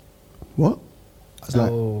 what? I was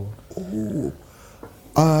like,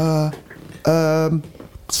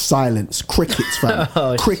 silence. Crickets, fam.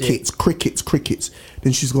 Crickets.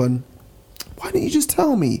 Then she's gone, why didn't you just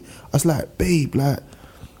tell me? I was like, babe, like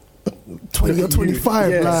 20 or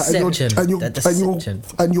 25, like,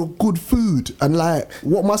 and you're good food, and like,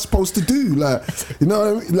 what am I supposed to do? Like, you know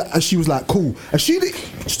what I mean? Like, and she was like, cool. And she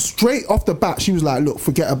straight off the bat, she was like, look,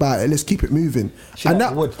 forget about it. Let's keep it moving.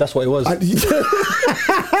 That's what it was.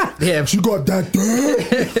 Yeah, she got that.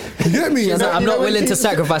 You get me? She's like, I'm not willing to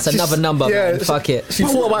sacrifice another number. Man. Fuck it. She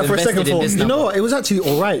thought about it for a second. You know what? It was actually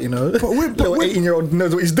all right. You know, but little 18-year-old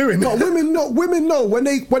knows what he's doing. But women know when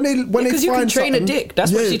they because you can train a dick.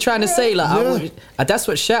 That's what she's trying to say. Like, that's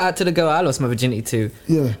what. Shout out to the girl I lost my virginity to.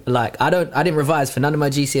 Yeah. Like, I didn't revise for none of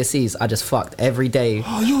my GCSEs. I just fucked every day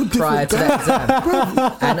prior to that exam,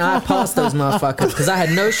 and I passed those motherfuckers because I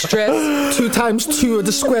had no stress. 2 times 2 of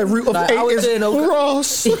the square root of 8 is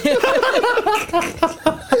Ross.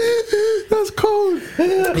 That's cold.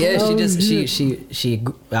 Yeah, she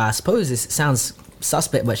I suppose this sounds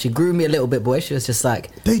suspect, but she grew me a little bit, boy. She was just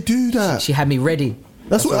like, they do that. She had me ready.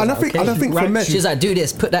 That's what, and I think for men, she's like, do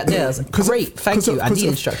this, put that there. I was like, great, thank you. I need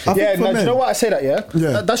instruction. Yeah, no, do you know what I say that?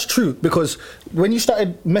 Yeah, that's true, because when you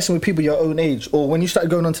started messing with people your own age, or when you started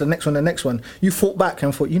going on to the next one, you fought back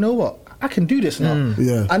and thought, you know what? I can do this now.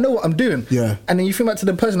 Yeah, I know what I'm doing. Yeah, and then you think back to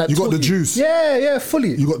the person that you got the juice. Yeah,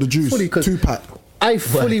 fully. You got the juice. Fully, 2-pack. I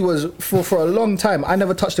fully was for a long time. I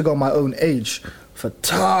never touched a girl my own age for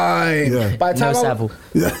time. Yeah. By the time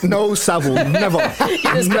no Savile, never. You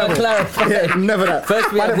just gotta clarify. Yeah, never that.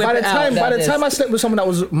 First by the time I slept with someone that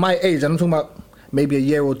was my age, and I'm talking about maybe a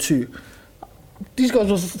year or 2. These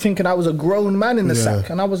guys was thinking I was a grown man in the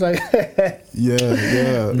sack, and I was like,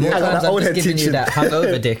 yeah. More times I'm just giving you that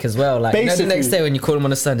hungover dick as well. Like, you know, the next day when you call them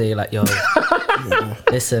on a Sunday, you're like, yo,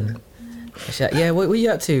 listen. She's like, yeah, what are you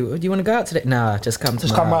up to? Do you want to go out today? Nah, just come to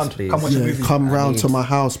my house, please. Come watch a movie. Come round to my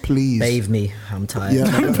house, please. Bathe me. I'm tired. Yeah.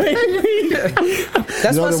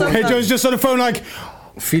 That's what Pedro's just on the phone like,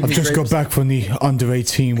 I've just got back from the under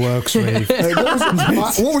 18 works rave. Hey,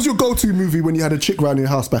 what was your go-to movie when you had a chick round your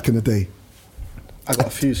house back in the day? I got a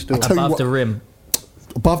few still. Above the Rim.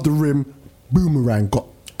 Above the Rim, Boomerang got.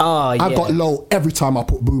 Oh, yeah. I got low every time I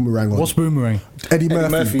put Boomerang on. What's Boomerang? Eddie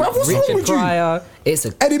Murphy. Bro, what's wrong with Pryor.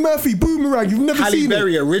 you? Eddie Murphy, Boomerang. You've never Halle seen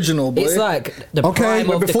Berry it. original, boy. It's like the prime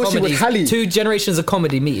of the before she was comedy. Halle. 2 generations of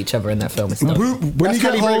comedy meet each other in that film. It's When you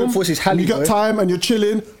get home, when you got time and you're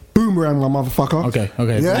chilling, Boomerang, my motherfucker. Okay.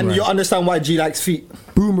 Yeah? And you'll understand why G likes feet.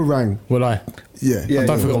 Boomerang. Will I? Yeah. I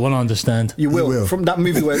don't think I want to understand. You will. From that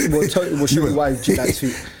movie where we'll show you why G likes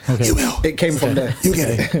feet. Okay. You will. It came from there. You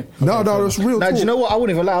get it. No, that's real Now, talk. do you know what? I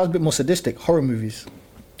wouldn't even lie. I was a bit more sadistic. Horror movies.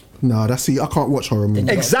 No, I can't watch horror movies.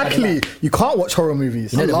 Exactly. You can't watch horror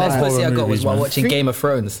movies. You know, the best horror pussy I got was movies, while man. watching Game of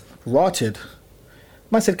Thrones. Rotted.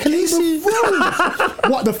 Man said, Khaleesi.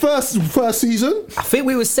 What, the first season? I think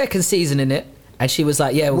we were second season in it, and she was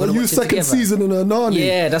like, "Yeah, we're gonna you watch it second together." season in a Nani?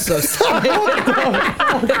 Yeah, that's what I was saying.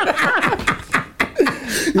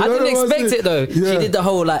 I didn't expect it though. Yeah. She did the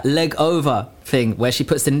whole like leg over thing where she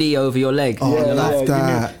puts the knee over your leg. Oh, I love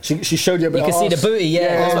that. She showed you a bit You can see the booty,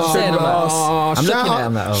 that's what I'm saying. I'm looking at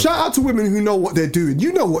him like, Shout out to women who know what they're doing.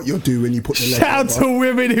 You know what you're doing when you put the leg Shout out over. to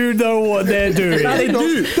women who know what they're doing. They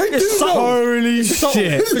do. They do. Holy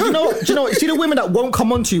shit. Do you know what? You see the women that won't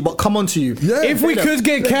come onto you, but come onto you. Yeah. If we could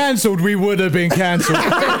get cancelled, we would have been cancelled.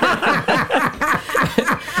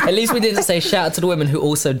 At least we didn't say shout out to the women who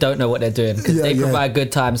also don't know what they're doing, because they provide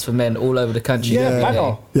good times for men all over the country. Yeah, every day.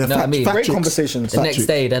 yeah, You know what I mean? Great conversations. The next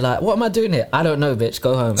day, they're like, what am I doing here? I don't know, bitch.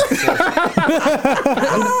 Go home.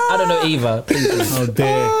 I don't know either. Oh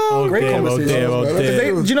dear. Great conversations. Oh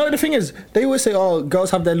dear. Do you know what the thing is? They always say, oh,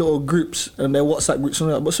 girls have their little groups and their WhatsApp groups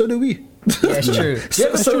and all that, but so do we. Yeah, it's true.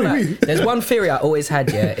 There's one theory I always had,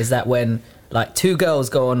 is that when like two girls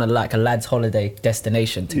go on a lad's holiday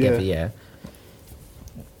destination together,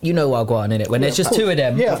 you know what I go on in it. When there's just two of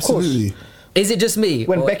them, of course. Is it just me?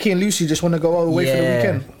 When Becky and Lucy just want to go away for the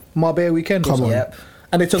weekend, Marbella weekend. Come on. Yep.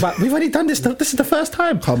 And they talk about, we've already done this. This is the first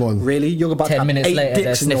time. Come on. Really? You're about 10 to have minutes 8 later, they're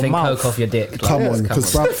dicks in your sniffing mouth. coke off your dick. Come on,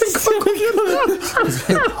 because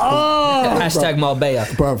Hashtag Marbella.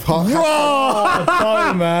 bruv,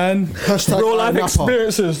 Oh man. hashtag Real life Iron Apple.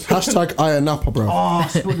 experiences. Hashtag Iron Apple, bruv. Oh,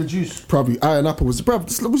 spill the juice. Probably Iron Apple was,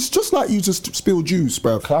 bruv. It was just like you just spilled juice,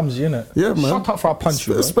 bruv. Clumsy, innit? Yeah, man. Shut up for a punch,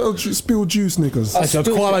 you. Spill juice, niggas.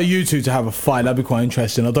 Actually, I'd quite like you two to have a fight. That'd be quite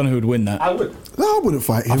interesting. I don't know who would win that. I would. No, I wouldn't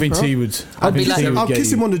fight him. I think bruv. T would. I'd be like- I'll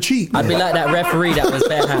kiss him on the cheek. I'd be like that referee that was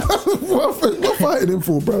bare hat. What fighting him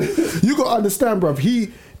for, bro? You got to understand, bro.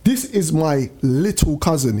 This is my little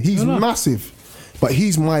cousin. He's massive, but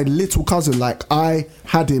he's my little cousin. Like, I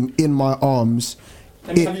had him in my arms.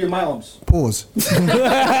 Let me have you in my arms. Pause.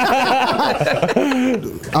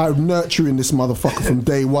 I'm nurturing this motherfucker from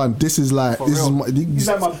day one. This is like He's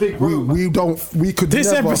like my big bro. we could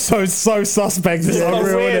This never. episode's so suspect. This Yeah, is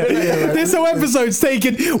unreal, weird, isn't it? isn't it? This whole episode's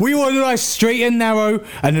taken. We were like straight and narrow,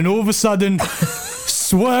 and then all of a sudden,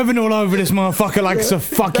 swerving all over this motherfucker like it's a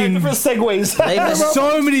fucking. Different segues.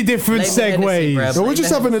 So many different segues. So we're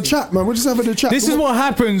just having a chat, man. We're just having a chat. This is what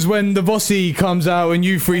happens when the Vossi comes out and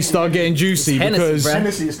you three start getting juicy Hennessy, because. bruh.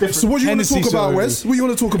 Hennessy, it's different. So what do you want to Hennessy, talk about, sorry. Wes? What do you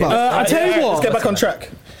want to talk about? I tell you what. Let's get back on track.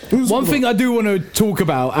 One thing I do want to talk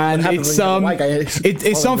about, and happens it's when you're a white guy?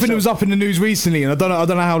 it's something that was up in the news recently, and I don't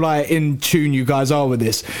know how like in tune you guys are with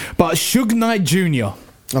this, but Suge Knight Jr.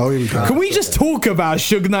 Oh, here we go. Can we just talk about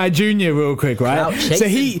Suge Knight Jr. real quick, right? So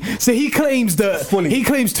he claims that he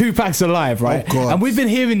claims Tupac's alive, right? Oh, God. And we've been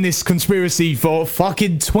hearing this conspiracy for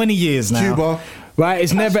fucking 20 years now. Cuba. Right?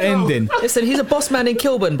 It's never ending. Listen, he's a boss man in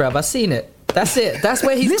Kilburn, bruv. I've seen it. That's it. That's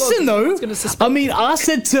where he's Listen gone. though, He's gonna suspect- I mean, I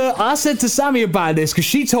said to Sammy about this because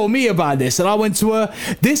she told me about this, and I went to her.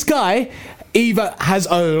 This guy either has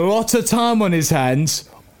a lot of time on his hands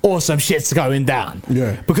or some shit's going down.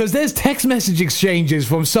 Yeah. Because there's text message exchanges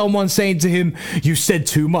from someone saying to him, "You said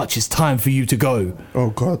too much. It's time for you to go." Oh,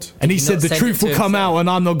 God. And he Did he said not the send truth it will to come himself? out and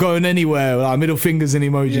I'm not going anywhere. Like middle fingers and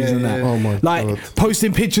emojis and that. yeah. Oh, my like God.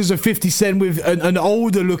 posting pictures of 50 Cent with an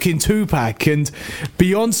older looking Tupac and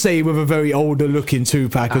Beyonce with a very older looking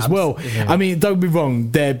Tupac as well. I mean, don't be wrong,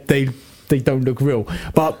 they don't look real.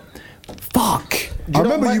 But fuck. I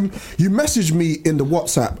remember you messaged me in the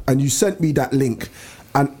WhatsApp and you sent me that link,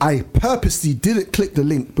 and I purposely didn't click the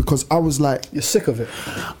link because I was like, You're sick of it.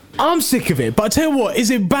 I'm sick of it. But I tell you what, is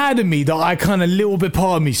it bad of me that I kind of little bit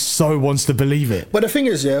part of me so wants to believe it? But the thing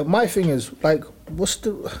is, my thing is, like, what's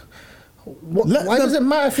the... why does it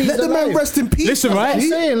matter if he's let the man alive? rest in peace? Listen, right? I'm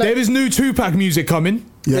saying, like- There is new Tupac music coming.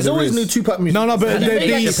 Yeah, There's there always is. new Tupac music. No, but And the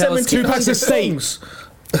Dave Chappelle's Tupac's estate. songs.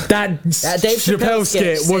 That Dave Chappelle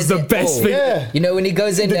skit was says the it best all. thing. Yeah. You know when he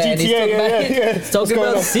goes in The there and he's GTA, talking about, yeah. he's talking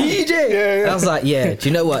What's about going on? CJ. Yeah. I was like, yeah. Do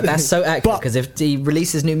you know what? That's so accurate But- because if he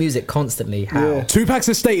releases new music constantly, how? Yeah. Tupac's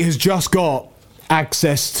estate has just got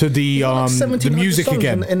access to the 1,700 music songs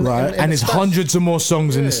again, in right? the And there's stash. hundreds of more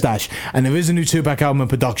songs in the stash, and there is a new Tupac album in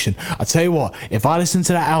production. I tell you what, if I listen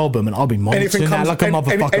to that album and I'll be monitoring that comes- like a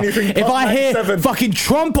motherfucker. anything If past I hear 97. fucking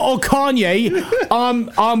Trump or Kanye, I'm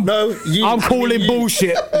calling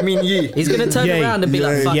bullshit. I mean, He's gonna turn Yay. around and be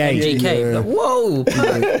like, Yeah, "Fuck yeah, MGK." yeah. Like, whoa, what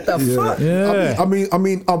the fuck? Yeah. I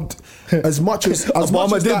mean, as much as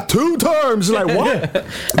Obama did that, 2 terms. Like, what?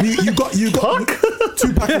 you got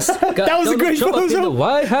Tupac is, That was a great Trump in photo. the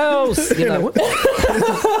White House. You know, what?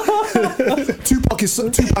 Tupac is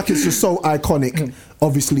just so iconic.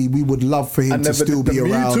 Obviously, we would love for him to never still did be the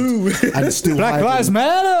Me around Too. and still Black Lives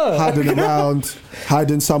Matter.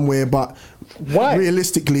 hiding somewhere. But Why?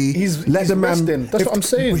 realistically, He's let the man. resting. That's what I'm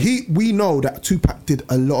saying. We know that Tupac did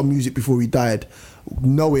a lot of music before he died,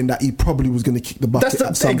 knowing that he probably was going to kick the bucket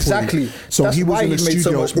at some exactly. point. So That's he was why in the he made so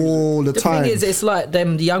studio much music. all the The time. thing is, it's like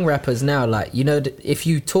them young rappers now. Like, you know, if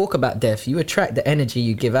you talk about death, you attract the energy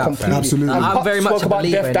you give out. fam. Completely. Absolutely. And I'm Pop very much spoke a about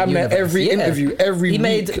believer death in damn the near universe. every Yeah. interview, every he week,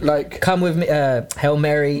 made like Come With Me, Hail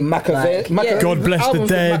Mary, God bless the albums with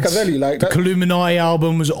dead. Machiavelli, like the that. Illuminati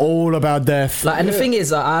album was all about death. Like, and the thing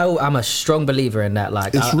is, I'm a strong believer in that.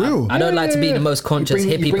 Like, It's real. I don't like to be the most conscious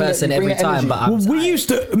You bring hippie that- person you bring every that time, energy. but I'm Well, we used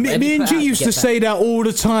to, me and G used to say that all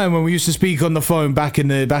the time when we used to speak on the phone back in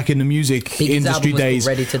the music Biggie's industry days.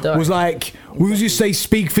 Ready to Die. Was like we always used to say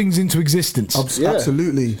speak things into existence.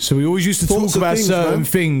 Absolutely. So we always used to talk about certain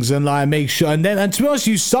things and like make sure, and to be honest,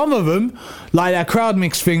 you some of them like that crowd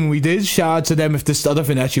mix thing we did. Shout out to them if this I don't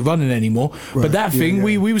think they're actually running anymore. Right. But that thing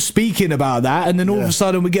we were speaking about that, and then all of a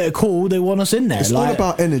sudden we get a call. They want us in there. It's all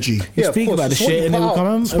about energy. You speak about the shit, and they will come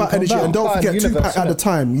on. It's about energy, and don't forget Tupac at the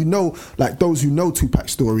time. You know, like those who know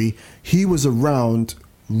Tupac's story, he was around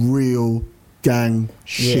real gang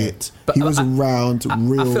shit. But he was around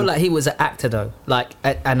real. I feel like he was an actor though. Like,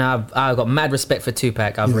 and I've got mad respect for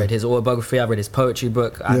Tupac. I've read his autobiography. I've read his poetry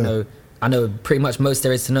book. I know pretty much most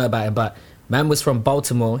there is to know about him. But man was from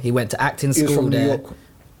Baltimore. He went to acting school there.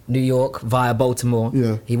 New York via Baltimore.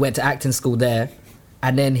 Yeah. He went to acting school there.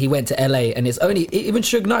 And then he went to LA, and it's only even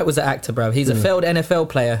Suge Knight was an actor, bro. He's a failed NFL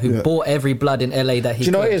player who bought every blood in LA that he. Do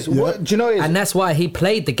you know what it is? Do you know what it is? And that's why he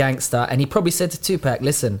played the gangster, and he probably said to Tupac,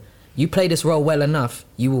 "Listen, you play this role well enough,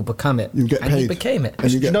 you will become it." You get paid. And he became it.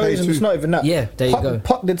 And you get paid too. It's not even that. Yeah, there you go.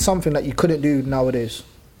 Puck did something that you couldn't do nowadays,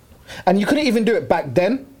 and you couldn't even do it back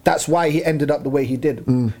then. That's why he ended up the way he did,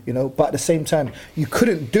 you know. But at the same time, you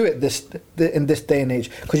couldn't do it in this day and age,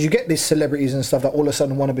 because you get these celebrities and stuff that all of a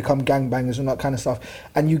sudden want to become gangbangers and that kind of stuff,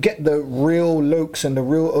 and you get the real lokes and the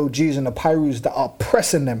real OGs and the Pyrus that are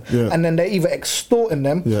pressing them, and then they're either extorting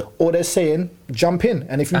them or they're saying jump in,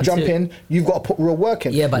 and if you jump in, you've got to put real work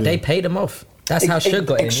in. Yeah, but they paid them off. That's how Suge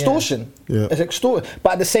got extortion. in. It's extortion.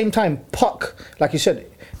 But at the same time, Puck, like you said,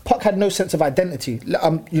 Puck had no sense of identity.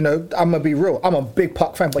 You know, I'm gonna be real. I'm a big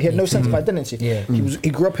Puck fan, but he had no sense of identity. Yeah. He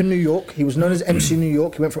grew up in New York. He was known as MC New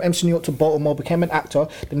York. He went from MC New York to Baltimore, became an actor.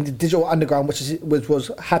 Then he did Digital Underground, which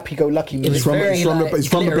was happy-go-lucky music. It's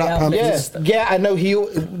from the Black Panthers. Yeah, I know.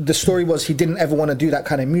 The story was he didn't ever want to do that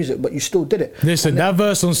kind of music, but you still did it. Listen, that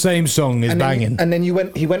verse on Same Song is banging. And then he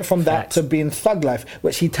went from that to being Thug Life,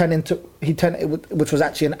 which which was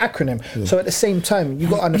actually an acronym. Yeah. So at the same time, you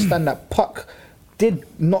got to understand that Puck did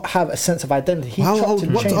not have a sense of identity.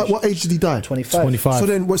 What age did he die? 25.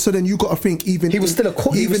 So then you got to think even he was still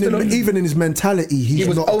even in his mentality, he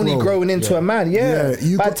was not only growing into a man.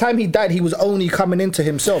 By the time he died, he was only coming into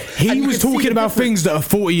himself. He was talking about things that a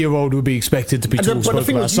 40-year-old would be expected to be talking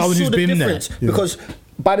about. Someone who's been there. Because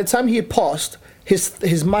by the time he had passed,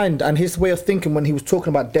 his mind and his way of thinking when he was talking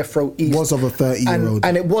about Death Row East was of a 30-year-old,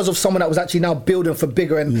 and it was of someone that was actually now building for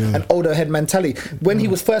bigger and older head mentality. When he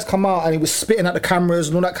was first come out and he was spitting at the cameras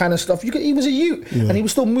and all that kind of stuff, he was a youth, and he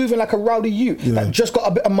was still moving like a rowdy youth that just got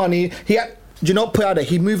a bit of money. Do you not put out there?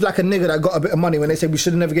 He moved like a nigga that got a bit of money when they said we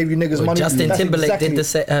should have never gave you niggas money. Justin Timberlake did the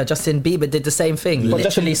same. Justin Bieber did the same thing. But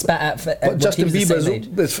literally spat at. But Justin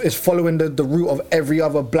Bieber is following the route of every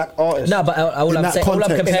other black artist. No, but all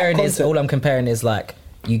I'm comparing is like.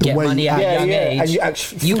 You get money at a young age.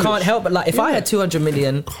 And you can't help but, like, if I had 200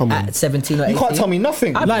 million at 17 or 18, you can't tell me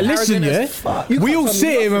nothing. Like, listen, we all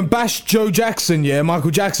sit here and bash Joe Jackson,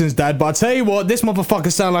 Michael Jackson's dad, but I tell you what, this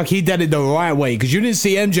motherfucker sound like he did it the right way, because you didn't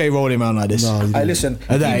see MJ rolling around like this. No, listen,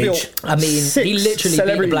 at that age. I mean, he literally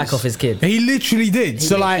beat the black off his kid. He literally did.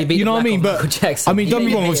 So, like, you know what I mean? But I mean, don't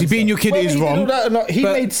be wrong. Obviously, beating your kid is wrong. He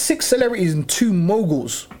made 6 celebrities and 2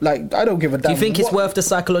 moguls. Like, I don't give a damn. Do you think it's worth the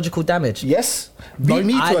psychological damage? Yes.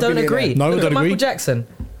 I don't agree. No, Look don't at Michael agree. Jackson.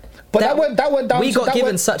 But that went down. We got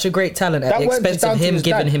given such a great talent at the expense of him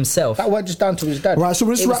giving himself. That went just down to his dad. Right, so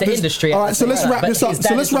let's wrap this. Industry. All right, so let's wrap this up.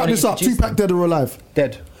 So let's wrap this up. Tupac dead or alive?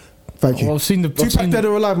 Dead. Thank you. I've seen Tupac dead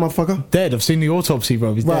or alive, motherfucker? Dead. I've seen the autopsy,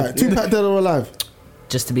 bro. He's dead. Right, Tupac dead or alive?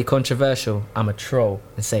 Just to be controversial, I'm a troll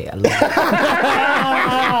and say it alive.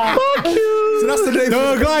 Fuck you. So that's the name.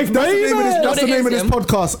 That's the name of this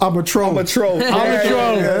podcast. I'm a troll. I'm a troll.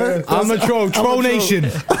 I'm a troll. Troll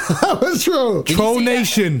Nation. I'm a troll. Troll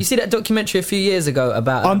Nation. You see that documentary a few years ago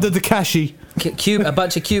about Under the Kashi? A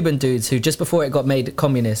bunch of Cuban dudes who just before it got made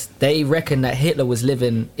communist, they reckon that Hitler was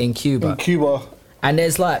living in Cuba. And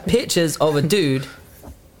there's like pictures of a dude.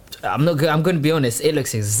 I'm going to be honest. It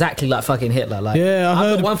looks exactly like fucking Hitler. Like, I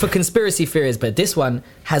heard got one for conspiracy theories, but this one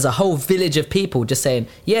has a whole village of people just saying,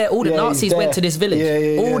 all the Nazis went to this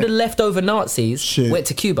village. All the leftover Nazis went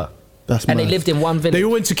to Cuba. And they lived in one village. They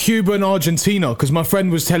all went to Cuba and Argentina, because my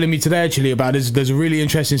friend was telling me today actually about this. There's a really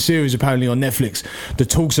interesting series apparently on Netflix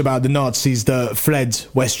that talks about the Nazis that fled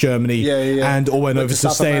West Germany and all went over to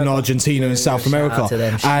stay in Argentina and South America.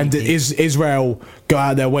 And Israel go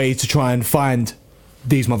out their way to try and find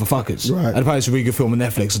these motherfuckers. Right. And apparently it's a really good film on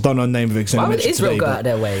Netflix. I don't know the name of it. Why would Israel go out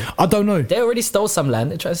their way? I don't know. They already stole some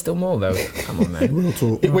land. They try to steal more, though. Come on, man. Real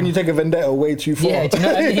talk. When you take a vendetta way too far. Yeah, do you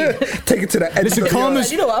know what I mean? Take it to the end. Listen,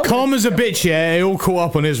 Karma's, You know what, Karma's a bitch, yeah. It all caught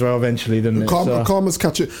up on Israel eventually, didn't it? Karma's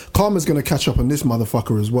going to catch up on this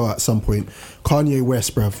motherfucker as well at some point. Kanye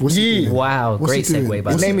West, bruv. What's he doing? Wow, What's great he doing? segue,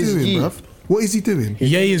 by What's the he way. His name is doing, Yee. bruv? What is he doing?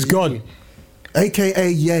 Ye is God. AKA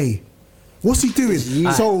Ye. What's he doing?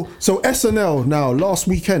 So SNL now, last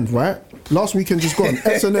weekend, right? Last weekend just gone.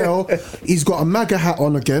 SNL, he's got a MAGA hat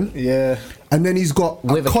on again. Yeah. And then he's got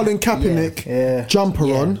a Colin Kaepernick jumper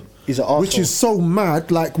on. He's an arsehole. Which is so mad,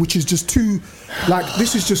 which is just too,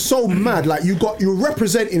 this is just so mad. You're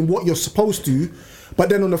representing what you're supposed to, but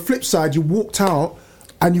then on the flip side, you walked out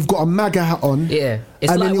and you've got a MAGA hat on. Yeah,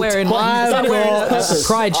 it's and like wearing a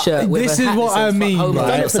pride shirt with This a is hat what that I says mean, fuck homo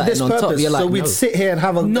right? or For this something on top. purpose, You're like, so we'd no. sit here and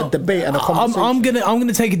have a debate and a conversation. I'm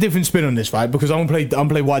gonna take a different spin on this, right? Because I'm gonna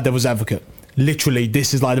play white devil's advocate. Literally,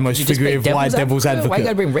 this is like the most You just play figurative white devil's advocate. Why you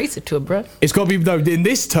gotta bring race to it, bro? It's got to be, though, in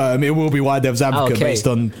this term, it will be wide devil's advocate Okay. based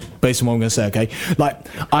on what I'm going to say, okay?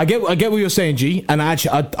 I get what you're saying, G, and I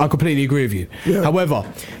completely agree with you. Yeah. However,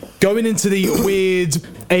 going into the weird,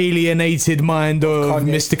 alienated mind of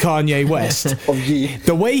Mr. Kanye West,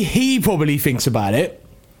 the way he probably thinks about it,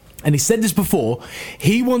 and he said this before,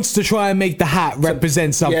 he wants to try and make the hat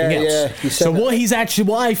represent something else. he said So that.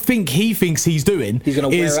 what I think he thinks he's doing He's gonna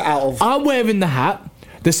wear is, it out of- I'm wearing the hat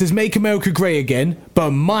that says Make America Great Again,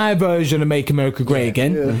 but my version of Make America Great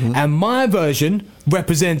Again, and my version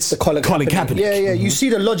represents Colin Kaepernick. Yeah, you see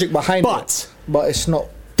the logic behind But- it. But it's not.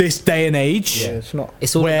 This day and age, It's not.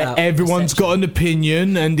 It's all where about everyone's perception. got an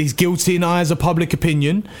opinion and he's guilty in eyes of public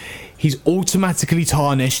opinion, he's automatically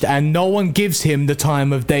tarnished and no one gives him the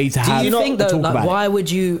time of day to Do have you think to though, talk like, about why it. would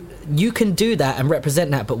you can do that and represent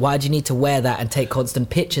that, but why do you need to wear that and take constant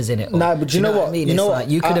pictures in it? Nah, but Do you know what? I mean? You know It's what? like,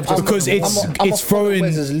 you could have just Because it's throwing-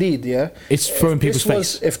 Wes's lead, yeah. It's throwing If people's this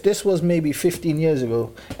was- face. If this was maybe 15 years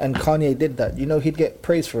ago and Kanye did that, you know, he'd get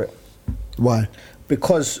praise for it. Why?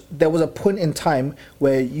 Because there was a point in time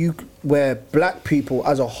where black people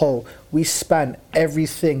as a whole, we span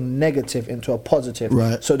everything negative into a positive.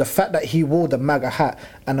 Right. So the fact that he wore the MAGA hat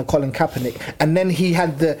and the Colin Kaepernick, and then he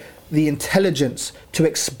had the intelligence to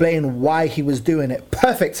explain why he was doing it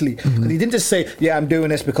perfectly. And he didn't just say, "Yeah, I'm doing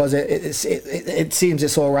this because it seems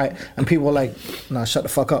it's all right," and people were like, "Nah, shut the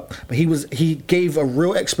fuck up." But he gave a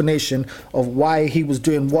real explanation of why he was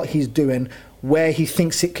doing what he's doing, where he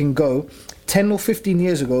thinks it can go. 10 or 15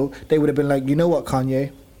 years ago, they would have been like, "You know what,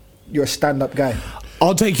 Kanye? You're a stand-up guy."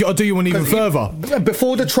 I'll do you one even further.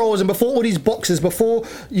 Before the trolls and before all these boxes, before,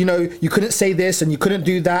 you know, you couldn't say this and you couldn't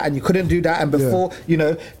do that and you couldn't do that, and before, you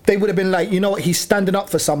know, they would have been like, "You know what, he's standing up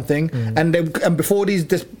for something," and before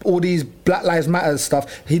all these Black Lives Matter stuff,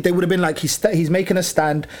 they would have been like, he's making a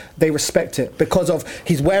stand. They respect it because of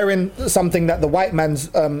he's wearing something that the white man's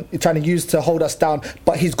trying to use to hold us down,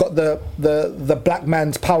 but he's got the black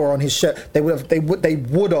man's power on his shirt. They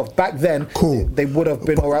would have back then. Cool. They would have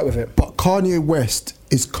been all right with it. But Kanye West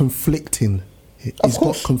is conflicting. He's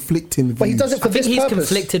got conflicting views. But he does it for I think this he's purpose.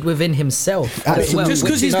 conflicted within himself. Absolutely. Just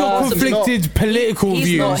because he's No, got he's conflicted political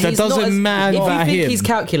views, that doesn't matter If you about think him. he's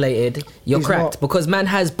calculated, you're He's cracked. not. Because man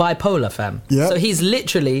has bipolar, fam. Yeah. So he's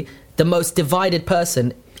literally the most divided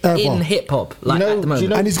person Ever. in hip hop, like at the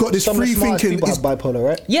moment. And he's got this some of the free smartest thinking people is- have bipolar,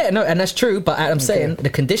 right? Yeah, no, and that's true. But I'm saying the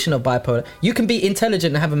condition of bipolar, you can be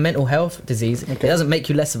intelligent and have a mental health disease. It doesn't make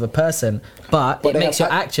you less of a person, but it they makes have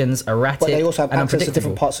your actions erratic But they also have and access to unpredictable.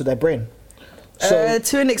 different parts of their brain. So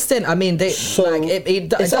To an extent, I mean, it's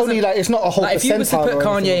doesn't- only like it's not a whole Like if you was to percentile put or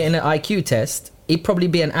Kanye anything. in an IQ test, he'd probably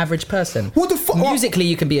be an average person. What the fuck? Musically,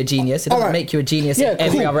 you can be a genius. It doesn't Alright. make you a genius Yeah, in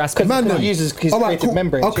every cool. other aspect. Man, of then. life. He uses his Alright, creative cool.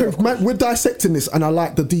 membranes, Okay, yeah. man, we're dissecting this, and I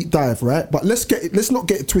like the deep dive, right? But let's not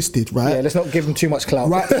get it twisted, right? Yeah, let's not give him too much clout.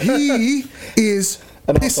 Right, he is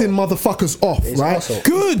An pissing motherfuckers off, He's an right? arsehole.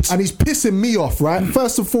 Good. And he's pissing me off, right?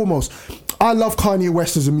 First and foremost, I love Kanye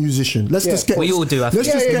West as a musician. Let's just get. We all do, I Let's think.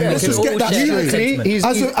 just Yeah, get. yeah, Let's we just can get all that share straight. that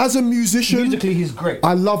sentiment. As a musician, Musically, he's great.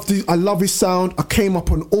 I love his sound. I came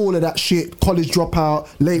up on all of that shit. College dropout,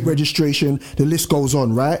 late registration. The list goes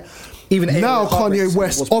on, right? Even now, 8 Heartbreaks Kanye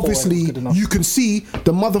West, was poor, obviously, good enough. you can see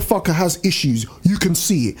the motherfucker has issues. You can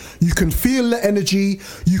see it. You can feel the energy.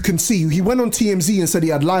 You can see. He went on TMZ and said he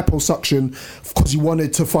had liposuction because he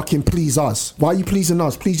wanted to fucking please us. Why are you pleasing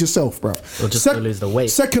us? Please yourself, bruv. Or just to lose the weight.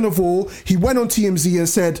 Second of all, he went on TMZ and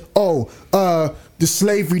said,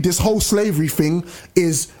 this whole slavery thing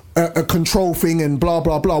is a control thing and blah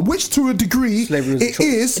blah blah, which to a degree it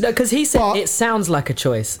is. Because he said it sounds like a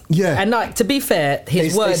choice. Yeah. And like, to be fair,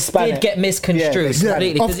 his words did get misconstrued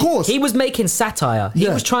completely. Of course. He was making satire. He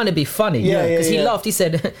was trying to be funny. Because he laughed. He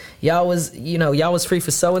said, y'all was free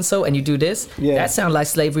for so and so, and you do this. That sounded like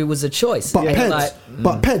slavery was a choice.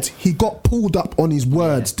 But Peds, he got pulled up on his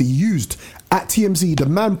words that he used at TMZ. The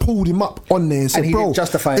man pulled him up on there and said, "Bro,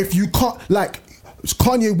 if you can't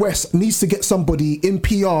Kanye West needs to get somebody in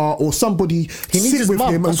PR or somebody sit with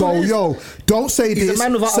him and go, yo, don't say this,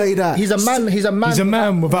 say that." He's a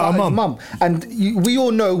man without a mum. And we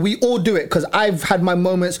all know, we all do it, because I've had my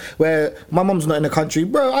moments where my mum's not in the country.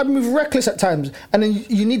 Bro, I move reckless at times. And then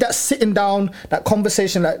you need that sitting down, that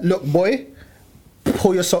conversation, like, look, boy,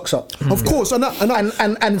 pull your socks up. Of course. And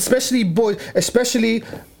especially boys,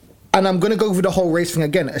 and I'm gonna go over the whole race thing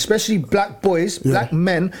again. Especially black boys, black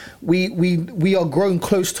men. We are growing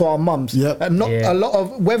close to our mums. And not a lot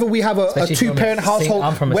of, whether we have a 2-parent household,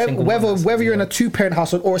 whether you're in a 2-parent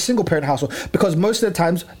household or a single parent household, because most of the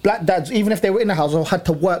times black dads, even if they were in the household, had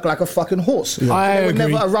to work like a fucking horse. They were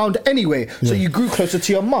never around anyway. So you grew closer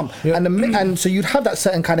to your mum, and so you'd have that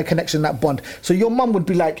certain kind of connection, that bond. So your mum would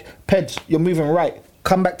be like, "Peds, you're moving right.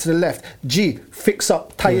 Come back to the left. G, fix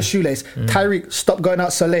up, tie your shoelace. Tyreek, stop going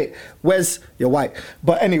out so late. Wes, you're white."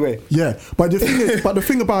 But anyway. Yeah. But the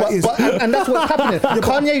thing about it is, and that's what's happening.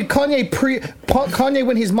 Kanye,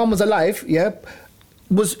 when his mum was alive,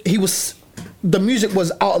 the music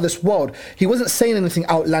was out of this world. He wasn't saying anything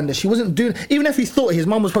outlandish. He wasn't doing, even if he thought, his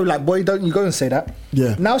mum was probably like, "Boy, don't you go and say that."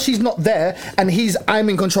 Yeah. Now she's not there, and I'm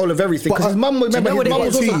in control of everything. Because his mum, remember, his mum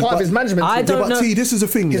was also part of his management. I don't know. T, this is the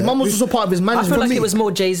thing. His mum was also part of his management. I feel like it was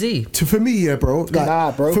more Jay-Z. For me, bro. Like,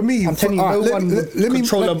 nah, bro. For me, I'm telling you,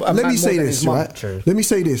 let me say this, right? Let me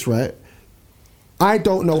say this, right? I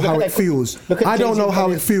don't know how it feels. I don't know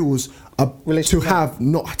how it feels to have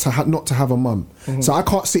not to have a mum. So I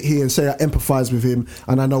can't sit here and say I empathise with him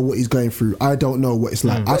and I know what he's going through. I don't know what it's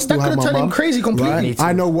like. I still have my mum. Crazy completely. Right?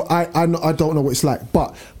 I know what I don't know what it's like.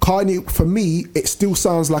 But Kanye, for me, it still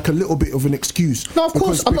sounds like a little bit of an excuse. No, of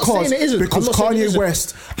course, I'm not saying it isn't. Because Kanye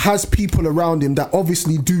West has people around him that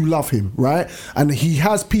obviously do love him, right? And he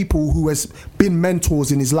has people who has been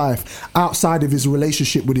mentors in his life outside of his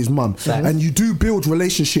relationship with his mum. And you do build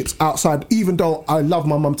relationships outside. Even though I love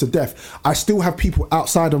my mum to death, I still have people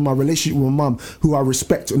outside of my relationship with my mum who I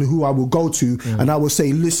respect and who I will go to, and I will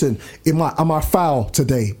say, "Listen, am I foul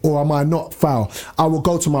today or am I not foul?" I will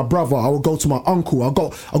go to my brother, I will go to my uncle, I've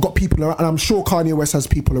got people around, and I'm sure Kanye West has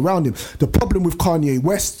people around him. The problem with Kanye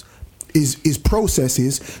West is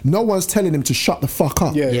processes. No one's telling him to shut the fuck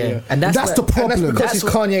up. And that's the problem. And that's because he's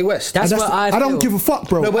Kanye West. That's what I don't give a fuck,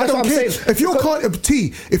 bro. No, but I don't care. If you're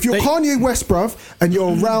Kanye West, bruv, and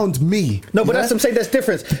you're around me. No, but that's what I'm saying. There's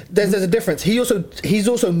difference. There's a difference. He's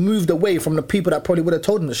also moved away from the people that probably would have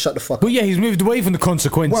told him to shut the fuck up. Well, yeah, he's moved away from the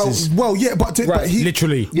consequences. Well, yeah, but he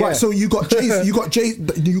literally. Right, so you got you got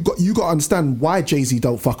to understand why Jay-Z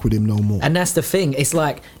don't fuck with him no more. And that's the thing. It's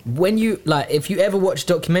like when if you ever watch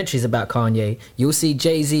documentaries about Kanye, you'll see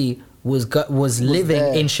Jay-Z was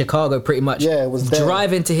living in Chicago pretty much.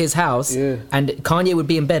 Driving to his house, and Kanye would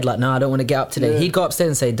be in bed like, "Nah, I don't want to get up today." He'd go upstairs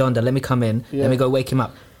and say, "Donda, let me come in. Let me go wake him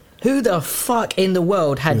up." Who the fuck in the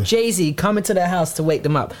world had Jay-Z come into their house to wake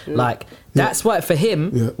them up? Like, that's why for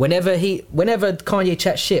him, whenever Kanye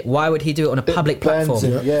chats shit, why would he do it on a public platform?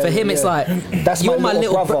 For him, it's like, that's you're my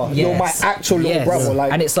little brother. You're my actual little brother.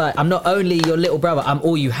 Like, and it's like, I'm not only your little brother, I'm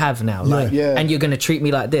all you have now. Like, and you're gonna treat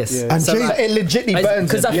me like this. And so it legitimately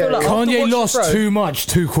burns. Because I feel like Kanye lost too much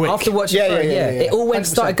too quick. After Watch the Throne, it all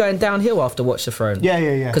started going downhill after Watch the Throne.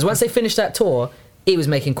 Because once they finished that tour, he was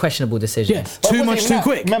making questionable decisions. Too much too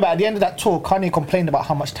quick. Remember, at the end of that tour, Kanye complained about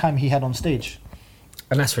how much time he had on stage.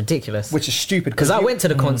 And that's ridiculous. Which is stupid. Because I went to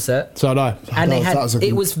the concert. So did I. And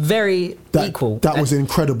it was very equal. That was an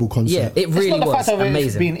incredible concert. Yeah, it really was amazing. It's not the fact of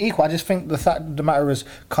it being equal. I just think the fact of the matter is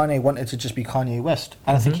Kanye wanted to just be Kanye West.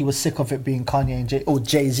 And I think he was sick of it being Kanye and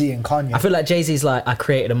Jay-Z and Kanye. I feel like Jay-Z's like, I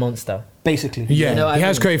created a monster. Basically. Yeah, you know he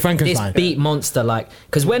has created Frankenstein. This beat monster, like...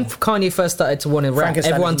 Because when Kanye first started to want to rap,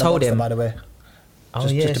 everyone told him... by the way.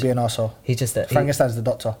 Just to be an arsehole. He's just Frankenstein's the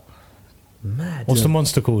doctor. Mad. What's the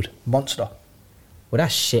monster called? Monster. Well,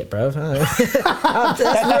 that's shit, bro.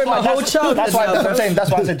 That's my whole childhood. That's why I'm saying. That's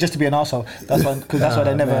why I said just to be an arsehole. That's why, because that's why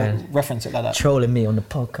they never reference it like that. Trolling me on the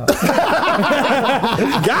podcast.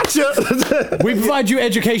 Gotcha. We provide you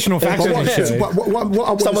educational facts on this show.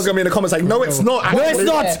 Someone's gonna be in the comments like, "No, it's not. No, it's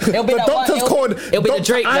not. It'll be the doctor's called. It'll be the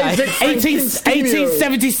Drake guy.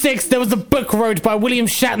 1876. There was a book wrote by William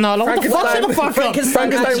Shatner. Like, what the fuck?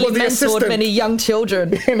 Frankenstein actually mentored many young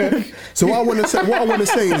children. So what I want to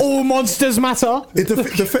say is, all monsters matter.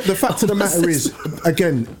 The fact of the matter is,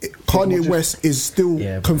 again, Kanye West is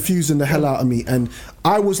still confusing the hell out of me, and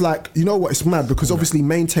I was like, you know what? It's mad because obviously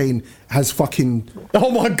Maintain has fucking. Oh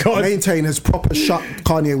my god! Maintain has proper shut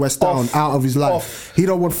Kanye West down out of his life. He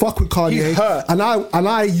don't want to fuck with Kanye. He's hurt. And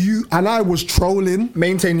I was trolling.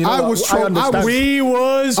 Maintain. You know I was trolling. I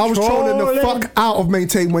was trolling the fuck out of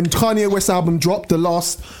Maintain when Kanye West album dropped,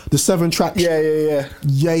 the 7 track.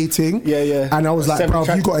 Yay thing. Yeah. And I was like, bro,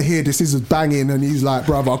 you got to hear this. This is banging. And he's like,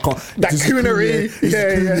 bro, I can't. That coonery.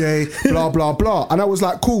 Blah blah blah. And I was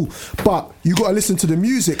like, cool, but you got to listen to the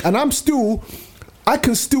music. And I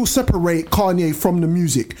can still separate Kanye from the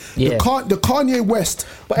music. The Kanye West,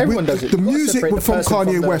 but everyone does it. The music from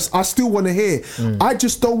Kanye West, I still want to hear. I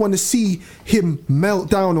just don't want to see him melt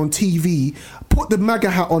down on TV, put the MAGA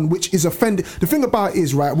hat on, which is offended. The thing about it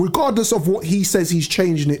is, right, regardless of what he says he's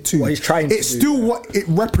changing it to, what he's trying to it's still what it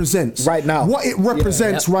represents. Right now. What it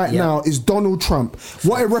represents now is Donald Trump.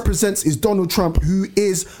 What it represents is Donald Trump, who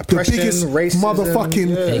is the biggest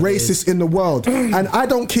motherfucking racist in the world. And I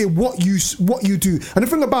don't care what you do. And the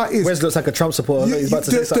thing about it is, Wes looks like a Trump supporter. He's about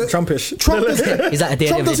to say something Trumpish. He's like, at the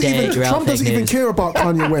end of the day, Trump doesn't even care about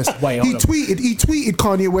Kanye West. He tweeted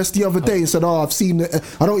Kanye West the other day and said, "Oh, I've seen it.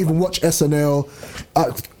 I don't even watch SNL.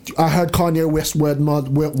 I heard Kanye West wore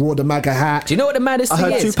the MAGA hat." Do you know what the maddest thing is?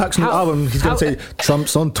 I heard Tupac's new album. He's going to say,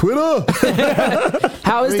 Trump's on Twitter.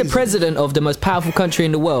 How is the president of the most powerful country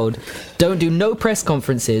in the world don't do no press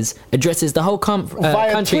conferences, addresses the whole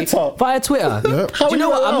country via Twitter? Yep. Do you know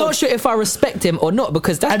what? I'm not sure if I respect him or not,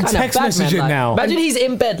 because that's kind of bad, man. Like, now. Imagine he's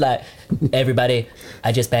in bed like, everybody,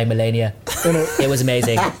 I just banged Melania. It was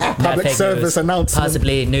amazing. Public service announcement.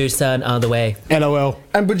 Possibly news turn on the way. LOL.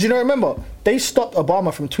 But you know, remember, they stopped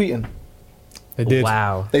Obama from tweeting. They did.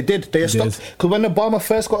 Wow. They did. They stopped because when Obama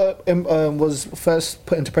first was first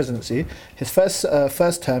put into presidency, his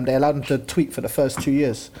first term, they allowed him to tweet for the first 2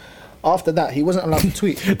 years. After that, he wasn't allowed to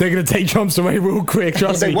tweet. They're going to take Trump's away real quick.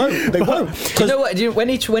 Trust me. They won't. Do you know what? When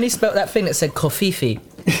he spelt that thing that said Kofifi,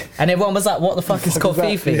 and everyone was like, "What the fuck is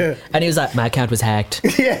Kofifi?" Yeah. And he was like, "My account was hacked."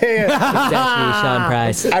 Yeah. It's actually Sean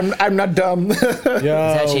Price. I'm not dumb. It's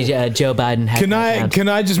actually Joe Biden hacked. Can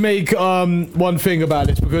I just make one thing about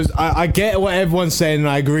this, because I get what everyone's saying and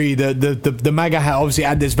I agree that the MAGA hat obviously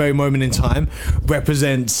at this very moment in time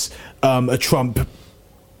represents a Trump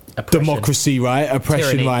democracy, right?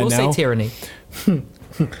 Oppression tyranny. right we'll now. Say tyranny.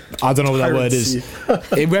 I don't know what that word is.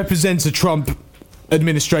 It represents a Trump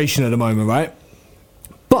administration at the moment, right?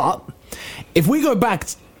 But if we go back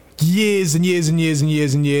years and years and years and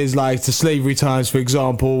years and years, like to slavery times, for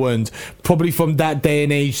example, and probably from that day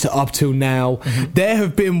and age to up till now, there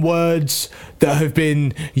have been words that have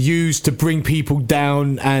been used to bring people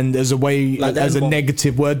down, and as a way, like as a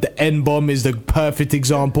negative word. The N-bomb is the perfect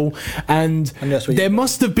example, and there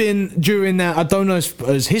must have been during that, I don't know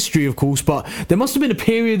as history, of course, but there must have been a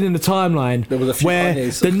period in the timeline where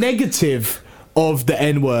the negative of the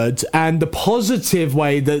N-word and the positive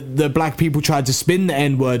way that the black people tried to spin the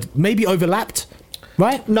N-word maybe overlapped,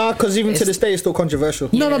 right? No, because even to this day it's still controversial.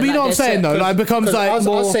 No, but you know what I'm saying though? Like, it becomes like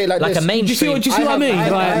I'll say like a mainstream. Do you see what I mean?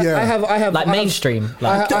 I have like mainstream.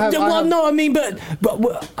 No, I mean, but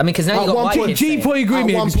I mean, because now you got white kids. G probably agree with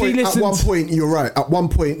me. At one point, you're right. At one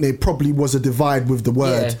point, there probably was a divide with the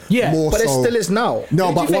word. Yeah. More but so. it still is now.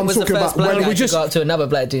 No, but I'm talking about when we just go up to another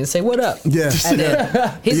black dude and say, "What up?" Yeah. And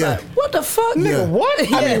then he's like, "What the fuck, nigga? What?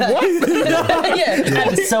 I mean, what? Yeah.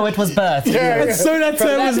 And so it was birth. And so that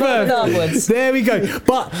term was birth. There we go.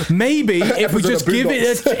 But maybe if we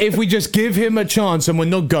just give him a chance, and we're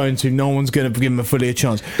not going to, no one's going to give him a fully a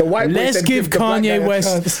chance. Let's give Kanye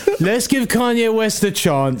West a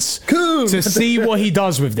chance to see what he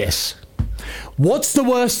does with this. What's the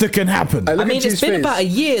worst that can happen? I mean, it's been about a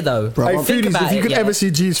year though. Bro, think about if you could ever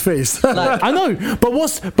see G's face. Like, I know, but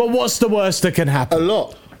what's the worst that can happen? A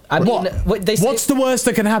lot. I mean, what's the worst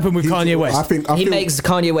that can happen with Kanye West? I think he makes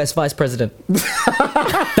Kanye West vice president.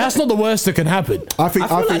 That's not the worst that can happen. I think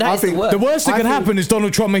the worst that can happen is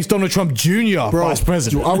Donald Trump makes Donald Trump Jr. vice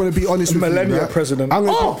president. I'm going to be honest with you. Millennial president. I'm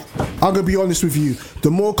going to be honest with you.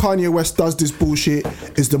 The more Kanye West does this bullshit,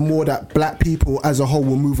 is the more that black people as a whole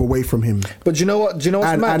will move away from him. But do you know what? What's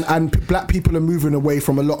mad? And black people are moving away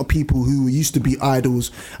from a lot of people who used to be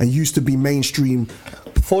idols and used to be mainstream.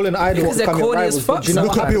 Fallen idols becoming rivals.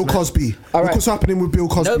 Look at Bill Cosby. Look what's happening with Bill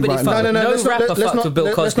Cosby right now. No rapper fucked with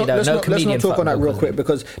Bill Cosby though. No comedian fucked with Bill Cosby. Let's not talk on that real quick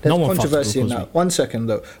because there's controversy in that. 1 second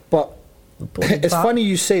though. But it's funny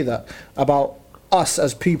you say that about us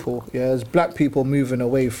as people, as black people moving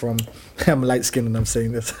away from, I'm light skinned and I'm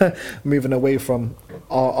saying this, moving away from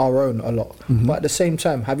our own a lot. But at the same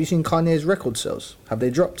time, have you seen Kanye's record sales? Have they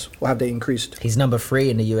dropped or have they increased? He's number 3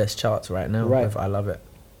 in the US charts right now. Right. I love it.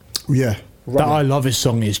 Yeah. That I Love It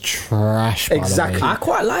song is trash. By Exactly. The way. I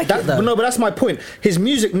quite like it though. No, but that's my point. His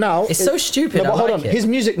music now, It's so stupid. No, but I hold like on. it. His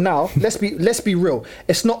music now, let's be real.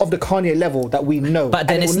 It's not of the Kanye level that we know. But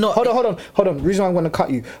then And it's not- Hold on. The reason why I'm going to cut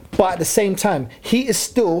you. But at the same time, he's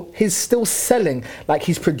still selling like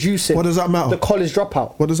he's producing. What does that matter? The college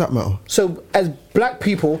dropout. What does that matter? So as black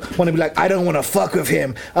people want to be like, I don't want to fuck with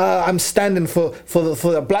him. I'm standing for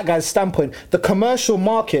the black guy's standpoint. The commercial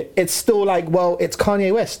market, it's still like, well, it's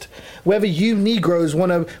Kanye West. Whether you Negroes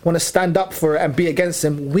want to stand up for it and be against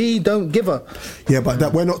him, we don't give a. Yeah, but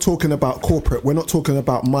that we're not talking about corporate. We're not talking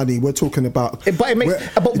about money. We're talking about. But it makes.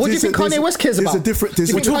 But what do you think Kanye West cares about? There's a different. You We're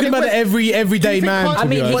think talking Kanye about West- the everyday man. I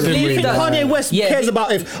mean, to be honest, he Do you really. think does. Kanye West Yeah, cares he-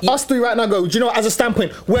 about if us three right now go, do you know what, as a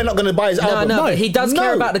standpoint, we're not going to buy his album? No, he does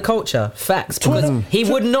care No. about the culture. Facts. Because he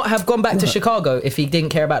would not have gone back to Chicago if he didn't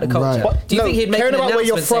care about the culture. Right. Do you think he'd make caring an about where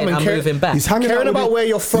you're announcement from saying, and I'm moving back? He's hanging Caring out with about the- where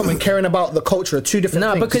you're from and caring about the culture are two different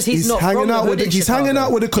No, things. because he's not hanging from out the with hood in he's hanging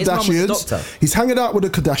out with the Chicago. His mum was a Kardashians. doctor. He's hanging out with the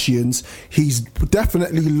Kardashians. He's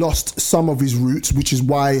definitely lost some of his roots, which is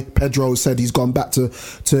why Pedro said he's gone back to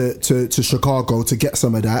Chicago to get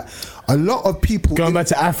some of that. A lot of people Going back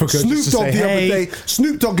to Africa Snoop just to Dogg say, the hey. other day.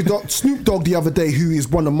 Snoop Dogg the other day, who is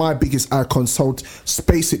one of my biggest icons, told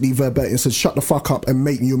basically verbatim said, "Shut the fuck up and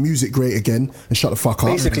make your music great again, and shut the fuck up."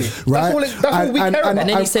 Basically. right? That's all we care about. And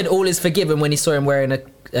then he said all is forgiven when he saw him wearing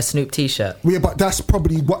a Snoop t-shirt. Yeah, but that's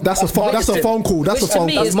probably what that's a phone call. That's Which a to phone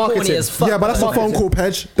me call. is corny as fuck. Yeah, but that's a phone call,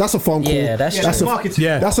 Pedge. That's a phone call. Yeah, that's that's true. a,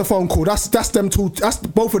 Yeah. that's a phone call. That's them talk. That's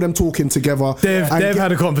both of them talking together. They've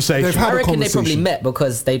had a conversation. They've had I a reckon they probably conversation. met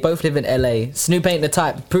because they both live in LA. Snoop ain't the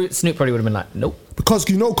type. Snoop probably would have been like, nope. Because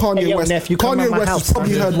you know Kanye Hey, yo, West. Neff, you come Kanye round my West house, has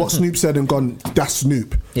probably man. heard what Snoop said and gone, "That's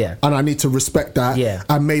Snoop." Yeah. And I need to respect that. Yeah.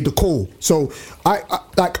 And made the call. So I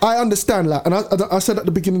understand that, and I said at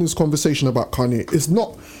the beginning of this conversation about Kanye, it's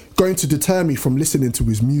not going to deter me from listening to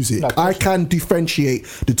his music. No, of course I can differentiate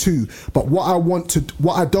the two, but what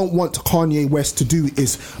I don't want Kanye West to do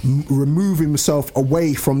is remove himself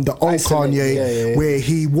away from the old Isolate. Kanye, Yeah. where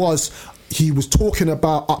he was talking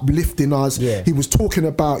about uplifting us. Yeah. He was talking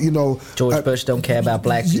about, George Bush don't care about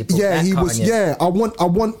black people. Yeah, That he was. Kanye.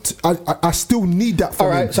 Yeah, I still need that from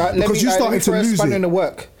All right, him so let because me you started to lose in it. the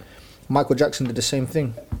work. Michael Jackson did the same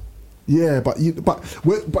thing. Yeah, but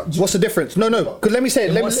What's the difference? No, because let me say it.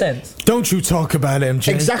 In Let what me, sense? Don't you talk about MJ.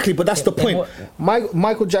 Exactly, but that's the Yeah, point.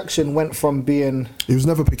 Michael Jackson went from being. he was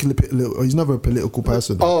never he's never a political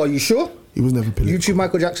person. Oh, are you sure? He was never political. YouTube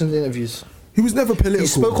Michael Jackson's interviews. He was never political. He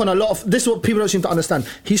spoke on a lot of. This is what people don't seem to understand.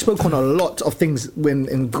 He spoke on a lot of things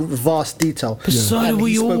in vast detail. But so And do he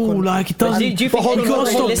we spoke all. on- Like, it doesn't. do you think hold you on,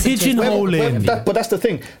 gotta hold on, stop listen to- pigeonholing. But that's the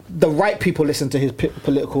thing. The right people listen to his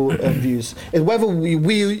political views. It's whether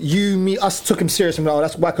you, me, us took him serious and we're like, oh,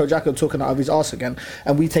 that's Wacko Jacko talking out of his ass again,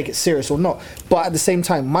 and we take it serious or not. But at the same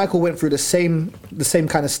time, Michael went through the same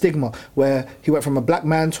kind of stigma where he went from a black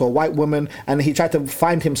man to a white woman, and he tried to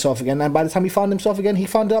find himself again. And by the time he found himself again, he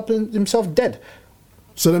found himself dead.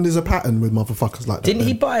 So then there's a pattern with motherfuckers like that. Didn't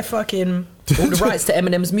he then. buy fucking all the rights to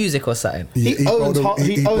Eminem's music or something? He owns more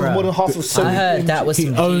than half of Sony. I heard that was He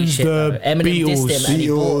some owns G shit, the though. Eminem dissed Beatles. him and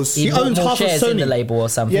Beatles. he He bought owns more half of shares in the Sony. label or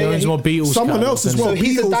something. Yeah, Owns more Beatles. Someone catalog, else as doesn't well. he?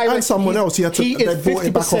 he's the Beatles direct, and someone else. He had to. He They is bought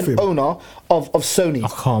it back off 50% him. owner of Sony. I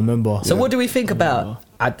can't remember. So what do we think about?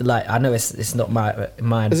 I know it's not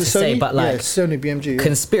mine Is to it say, Sony? but Yeah, like it's Sony BMG. Yeah.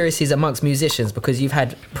 conspiracies amongst musicians, because you've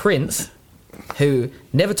had Prince, who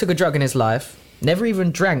never took a drug in his life, never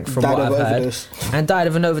even drank from Died what of I've heard, overdose. and died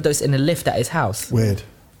of an overdose in a lift at his house. Weird.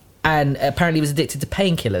 And apparently was addicted to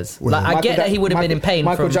painkillers. Well, Like I get that he would have been in pain.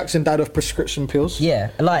 Michael from, Jackson died of prescription pills.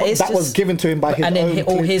 Yeah, like it's that just, was given to him by his and then own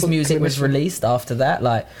all his music was clinician. released after that.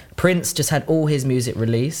 Like Prince just had all his music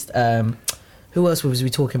released. Who else was we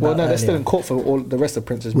talking Well, about? no, they're still earlier? in court for all the rest of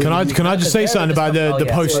Prince's Can music. I just say something about the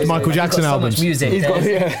post Michael Jackson albums? Music. He's got-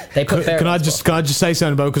 There's- yeah. They put Can I just say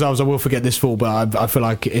something about, because I will forget this full, but I feel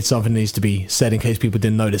like it's something that needs to be said in case people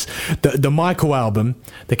didn't notice. The Michael album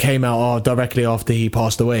that came out directly after he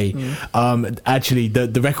passed away, actually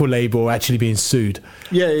the record label are actually being sued,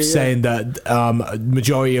 saying that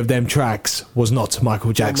majority of them tracks was not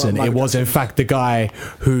Michael Jackson. Michael it was in fact the guy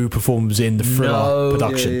who performs in the Thriller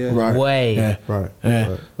production. yeah. Right. way. Yeah. Right. Yeah.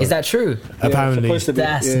 Right. Is that true? Apparently. supposed to be.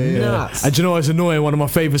 That's Yeah, yeah. nuts. And do you know what's annoying? One of my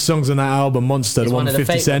favourite songs on that album, Monster, It's the one with of the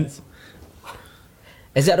 50 fake Cent. ones.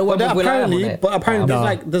 Is that the one with Will I Am on it? But apparently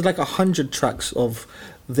No. there's like 100 tracks of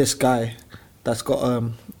this guy that's got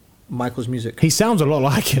Michael's music. He sounds a lot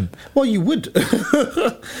like him. Well, you would.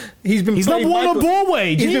 He's number one on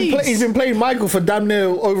Broadway. He's been playing Michael for damn near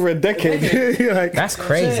over a decade. Like, that's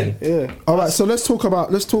crazy. Yeah. All right, so let's talk about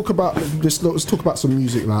some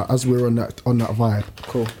music now as we're on that vibe.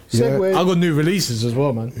 Cool. Yeah. Segue. I got new releases as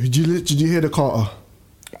well, man. Did you hear the Carter?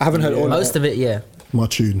 I haven't heard all Most of it, yeah. My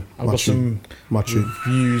tune. I've got some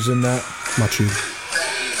views and that. My tune.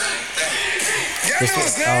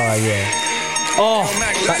 Oh,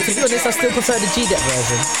 but to be honest, I still prefer the G-Dep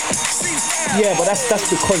version. Yeah, but that's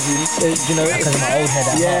because you know Because of my old head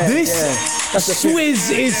at heart. That's the thing.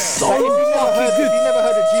 Swizz is so Like, if you never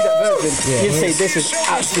heard a G-Dep version, Yeah. you'd say this is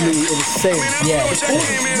absolutely insane. Yeah,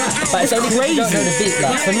 but it's only because you don't know the beat.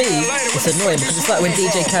 Like for me, it's annoying because it's like when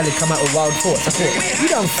DJ Khaled come out with Wild Thoughts. I thought, you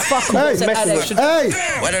don't fuck with Hey, that mess with action. Hey,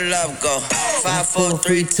 Where the love go? 5, 4,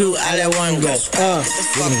 3, 2, I let one go. You're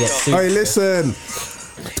gonna get sued. hey, listen.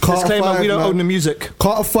 Carter Disclaimer: 5, we don't man. own the music.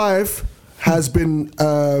 Carter 5 has been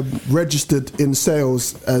registered in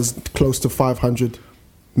sales as close to 500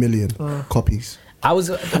 million copies. I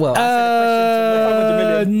was I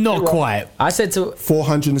not quite. said to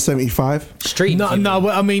 475. stream. No,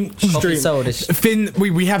 I mean, Copy sold is- Finn,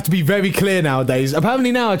 we have to be very clear nowadays.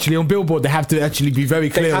 Apparently now, actually, on Billboard, they have to actually be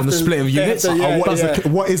very clear on the split of units.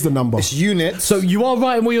 What is the number? It's units. So you are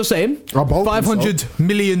right in what you're saying. I both think 500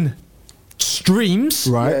 million streams.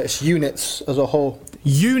 Right. Yeah, it's units as a whole.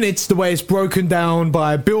 Units, the way it's broken down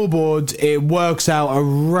by Billboard, it works out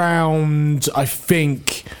around, I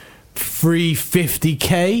think,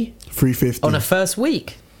 350k 350. on a first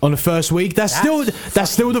week. on the first week. That's still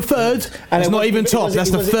the third. And it's not even top. That's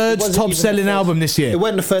the third top selling album this year. It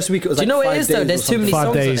wasn't the first week. It was Do you know like what it 5 is though? days There's or too many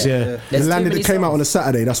something. 5 songs days, on yeah. it. There's too many It came out songs. on a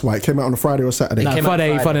Saturday. That's why it came out on a Friday or Saturday. Nah, Came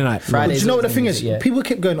out Friday night. But Fridays do you know what the was thing music, is? yeah. People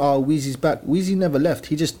kept going, "Oh, Weezy's back." Weezy never left.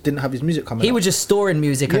 He just didn't have his music coming. He out. was just storing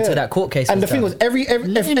music until that court case. And the was thing done.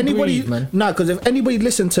 was, if him anybody, breathe, man. because if anybody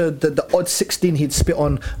listened to the odd 16 he'd spit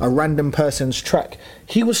on a random person's track,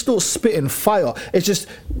 he was still spitting fire. It's just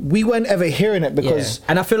we weren't ever hearing it because.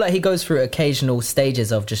 And I feel like he goes through occasional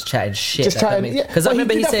stages of just chatting shit. Just chatting, yeah. Because I But he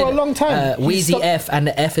remember did he that said for a long time. He Wheezy stopped- F, and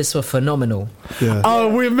the F is for phenomenal. Yeah. Oh,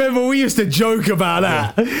 we remember we used to joke about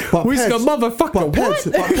that. We used to go, motherfucker,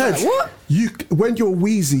 what? What? When you're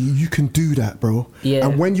wheezy, you can do that, bro. Yeah.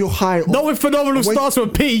 And when you're high, Not when phenomenal when- starts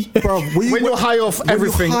with P. bro. When you're high off when you're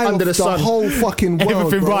everything high under off the sun. whole fucking world,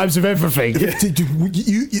 Everything bro. rhymes with everything. Do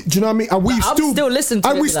you know what I mean? And we I'm still listening to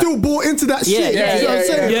and it we like- still bought into that shit. yeah, you know what I'm yeah,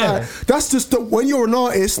 saying? yeah. Like, that's just when you're an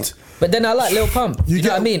artist. But then I like Lil Pump. You know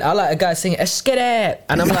what I mean? I like a guy singing "Eskedar,"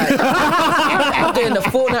 and I'm like, I'm doing the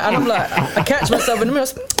Fortnite, and I'm like, I catch myself in the mirror.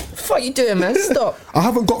 What you doing, man? Stop. I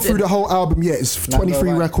haven't got through the whole album yet. It's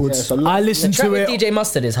 23 records. Yeah, so I The listened track to with it DJ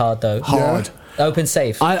Mustard is hard though. hard. Open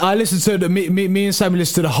safe. I listened to me and Sammy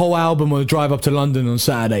listened to the whole album on the drive up to London on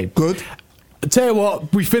Saturday. Good. I tell you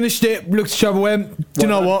what, we finished it, looked at each other, went, do you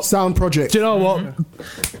know what? Sound project. Do you know what?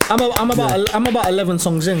 I'm about 11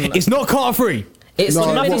 songs in. Like. It's not Carter free. It's No, too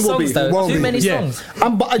it many won't songs be. though. It won't Too be. many Yeah. songs.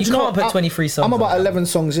 But You know can't what? put 23 songs I'm about on. 11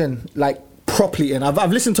 songs in, like properly in.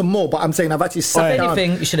 I've listened to more, but I'm saying I've actually sat If down.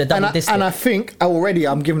 anything, you should have done and this. I think already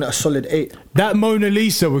I'm giving it a solid 8. That Mona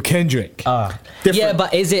Lisa with Kendrick. Different. Yeah,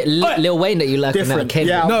 but is it Lil Wayne that you like? Different. Kendrick?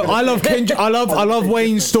 Yeah. No, I love Kendrick. I love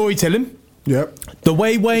Wayne's storytelling. Yep. The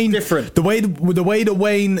way Wayne, different. the way that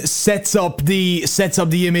Wayne sets up the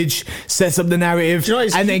image, sets up the narrative, Do you know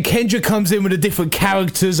what and then Kendrick comes in with the different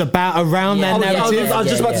characters around Yeah, that narrative. I was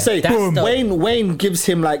just about to say, That's dope. Wayne gives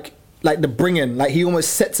him like the bringing, like he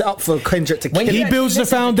almost sets it up for Kendrick to When kill. He you builds the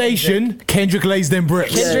listen to foundation. Kendrick lays them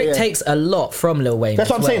bricks. Kendrick Yeah. takes a lot from Lil Wayne. That's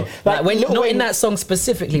as what I'm well. saying. Like, when, Lil not Wayne- in that song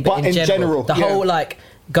specifically, but, But in general, the yeah. whole like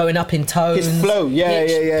going up in tones, His flow,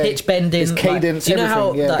 yeah, pitch bending, his cadence, you know how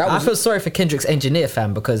everything, yeah, that I was- feel sorry for Kendrick's engineer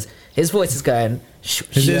fam because his voice is going.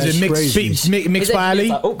 There's Yeah, a it's mixed crazy. mix by Ali.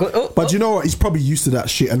 But you know what? He's probably used to that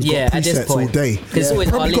shit and Yeah, got at this presets all point. day. 'Cause it's always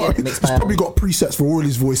Probably Ali got, mixed he's by probably got presets for all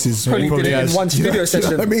his voices. Probably did it in has. one studio You know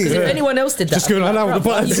session. what I mean? If anyone else did that, Just going around with the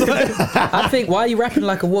buttons. I think why are you rapping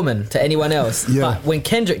like a woman to anyone else? Yeah. But when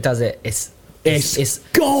Kendrick does it, it's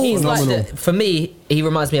gold. He's like Phenomenal. for me, he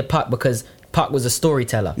reminds me of Puck because Puck was a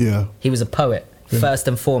storyteller. Yeah. He was a poet first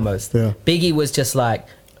and foremost. Yeah. Biggie was just like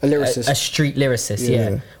A lyricist. a street lyricist. Yeah.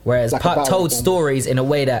 Yeah. Whereas Like a Puck battle told performer. stories in a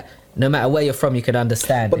way that no matter where you're from, you could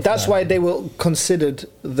understand. But that's why they were considered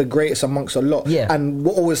the greatest amongst a lot. Yeah. And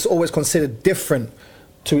were always considered different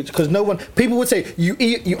to it because people would say you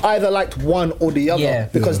either liked one or the other Yeah.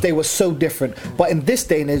 because they were so different. But in this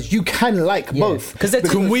day and age, you can like both. 'Cause they're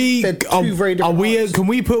Can we? they're two very different artists. Can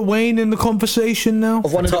we put Wayne in the conversation now?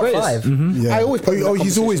 Of one of the Top greatest. five. Yeah. I always put him in that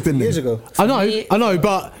he's always been conversation there. years ago. I know,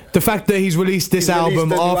 but the fact that he's released this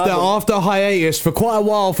album after a hiatus for quite a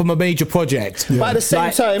while from a major project. But at the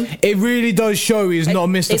same time, it really does show he's not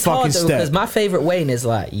missed a fucking step. Because my favourite Wayne is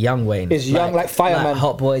like Young Wayne. Is young like Fireman, like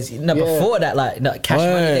Hot Boys. No, before that, like Cash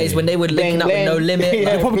Money days when they were linking up with No Limit.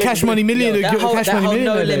 Like, probably Cash Money Million. That whole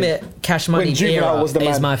No Limit Cash Money era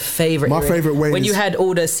is my favourite. My favourite Wayne. When you had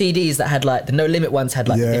all the CDs that had like the No Limit ones had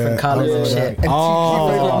like different colours and shit.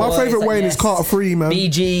 My favourite Wayne is Carter 3, man.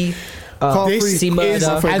 BG. This is,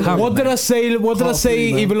 and what did I say? What did I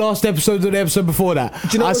say? Either last episode or the episode before that?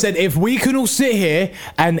 I said if we can all sit here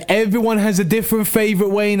and everyone has a different favorite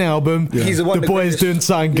Wayne album, the boy is doing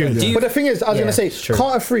something good. But the thing is, I was gonna say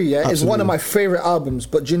Carter 3, is one of my favorite albums.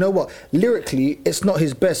 But do you know what? Lyrically, it's not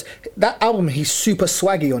his best. That album, he's super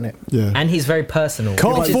swaggy on it. Yeah, and he's very personal.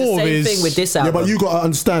 Carter 4 is the same thing with this album. Yeah, but you gotta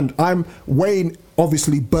understand. Wayne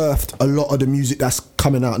obviously birthed a lot of the music that's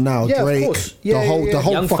coming out now. Drake, the whole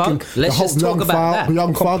Young fucking, Thug. Let's just talk about that.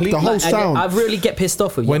 Young Thug, the whole sound. I really get pissed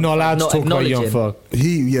off with. We're not allowed to talk about Young Thug.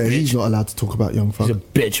 He's not allowed to talk about Young Thug. He's a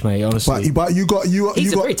bitch, mate. Honestly, but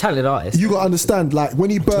he's a very talented artist. You got to understand, like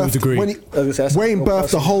when he birthed, Wayne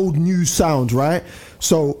birthed a whole new sound, right?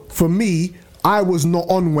 So for me, I was not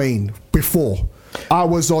on Wayne before. I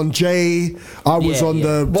was on Jay. I was on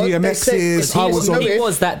the DMXs. He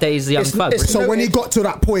was that day's Young Thug. So when he got to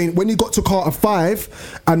that point, when he got to Carter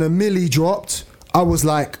 5 and a Millie dropped, I was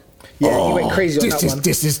like, he went crazy on that one.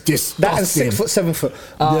 This is that and 6 foot, 7 foot.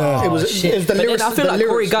 It was the lyrics. I feel like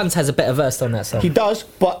Corey Guns has a better verse on that song. He does,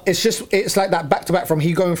 but it's like that back to back from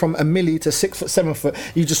he going from a Millie to 6 foot, 7 foot.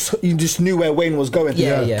 You just knew where Wayne was going.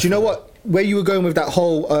 Yeah. Do you know what? Where you were going with that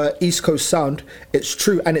whole East Coast sound, it's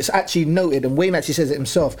true, and it's actually noted, and Wayne actually says it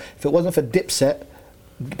himself. If it wasn't for Dipset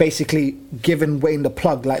basically giving Wayne the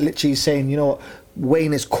plug, like literally saying, you know what,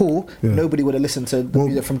 Wayne is cool, nobody would have listened to the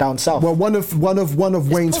music from down south. Well, one of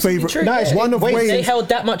Wayne's favorite, they held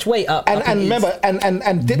that much weight up. And remember, and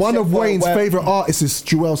Dipset one of Wayne's favorite artists is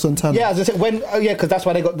Joel Santana. Yeah, as I said, because that's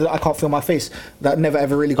why they got the I Can't Feel My Face that never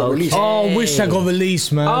ever really got released. Oh, I wish that got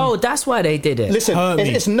released, man. Oh, that's why they did it. Listen,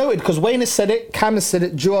 it's noted because Wayne has said it, Cam has said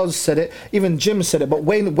it, Joel said it, even Jim said it, but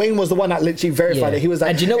Wayne was the one that literally verified it. He was like,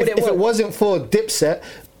 and do you know what if it wasn't for Dipset,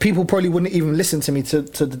 people probably wouldn't even listen to me to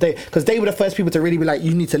the day, because they were the first people to really be like,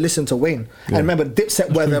 you need to listen to Wayne. And remember,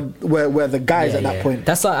 Dipset were the guys at that point.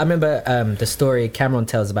 That's like, I remember the story Cameron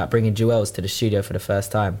tells about bringing Jewels to the studio for the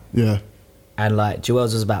first time. Yeah. And like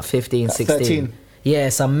Jewels was about 15, 16. 13. Yeah,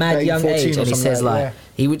 some mad 13, young age, and he says like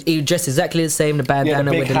he would dress exactly the same, the bandana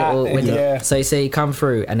the with the hat, little. So he said he come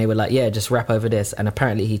through, and they were like, just rap over this, and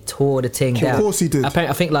apparently he tore the thing down. Of course he did.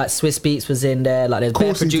 I think like Swizz Beatz was in there, like there's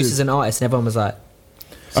better producers and artists, and everyone was like.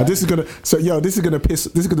 This is gonna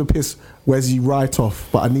piss Wesey right off,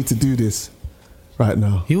 but I need to do this right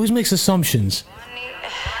now. He always makes assumptions.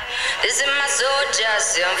 This is my soldier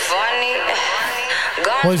symphony.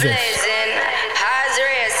 What is this? Hearts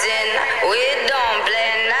racing, we don't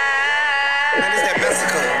play now. Man, is that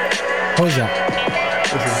Mexico? What is that?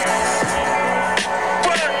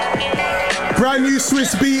 Brand new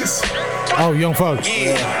Swizz Beatz. Oh, Young Thug.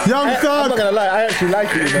 Young Thug. I'm not gonna lie, I actually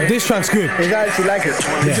like it, man. This track's good. I actually like it.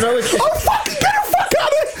 Yeah. You know, Oh, fucking get the fuck out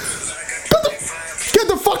of here! Get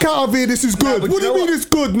the fuck out of here, this is good. What do you mean it's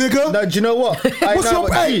good, nigga? No, do you know what? What's your...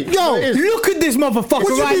 Hey, yo, Look at this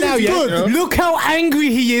motherfucker right now, good? Look how angry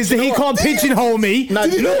he is that he can't pigeonhole me. No,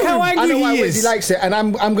 Look how I know angry why he Wesey is. likes it, and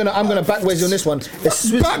I'm gonna back Wesey on this one. It's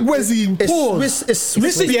Swizz, Back Wesey, pause. It's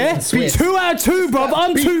Listen, Swizz. 2 out of 2, bruv.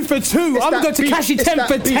 I'm 2 for 2. I'm going to cash you 10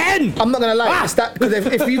 for 10. I'm not gonna lie, it's that, because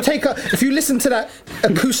if you listen to that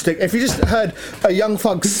acoustic, if you just heard a Young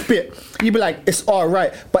Thug spit, you'd be like, it's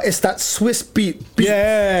alright, but it's that Swizz beat.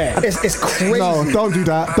 Yeah. It's crazy. No, don't do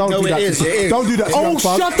that. Don't do that. It is. Don't do that. Oh, Young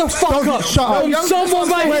Thug. shut the fuck up. Shut up. Someone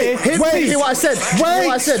right here. Hear what I said. Hear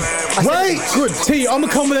what I said. Wait. Good. T, I'm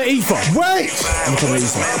gonna come with an ether. Wait. I'm coming with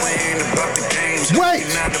an ether. Wait.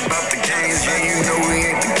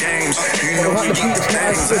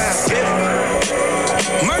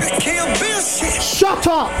 Murder, kill, bill, shit. Shut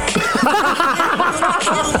up.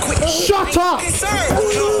 Shut up.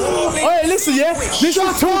 Alright, listen,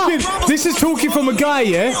 This is talking from a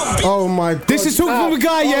guy, Oh my God. This is talking from a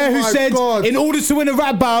guy, who my said, God. in order to win a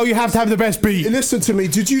rap battle, you have to have the best beat. Listen to me.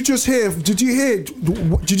 Did you just hear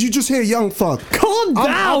Young Thug? Calm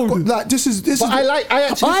down. Like this is. I like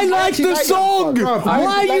the song. Why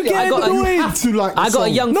are you getting annoyed? I got a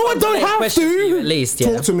Young Thug. No, I don't have question to. for you, at least,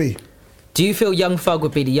 yeah. Talk to me. Do you feel Young Thug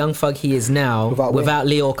would be the Young Thug he is now without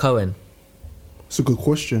Lil Cohen? It's a good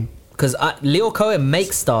question. Because Lil Cohen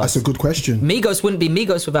makes stars. That's a good question. Migos wouldn't be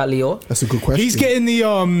Migos without Lil. That's a good question. He's getting the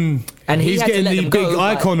And he's getting the big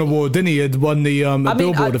icon award, didn't he? He won the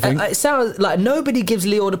Billboard, I think. It sounds like nobody gives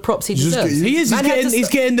Leo the props he deserves. He's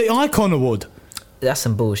getting the icon award. That's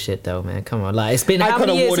some bullshit, though, man. Come on, like it's been how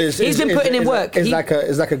many years? He's been putting in work.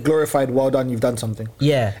 It's like a glorified, well done, you've done something.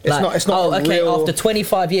 Yeah, it's not. After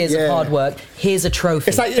 25 years of hard work, here's a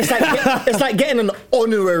trophy. It's like getting an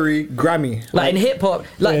honorary Grammy. Like in hip hop,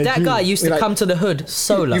 that guy used to come to the hood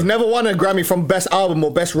solo. You've never won a Grammy from best album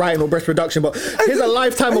or best writing or best production, but here's a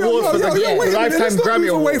lifetime award for the lifetime Grammy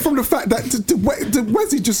award. Away from the fact that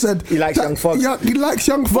Wesey just said he likes Young Thug. He likes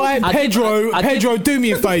Young Thug. Pedro, do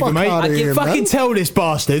me a favour, mate. Fucking tell this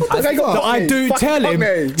bastard. Tell him.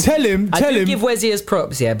 I do give Wesey his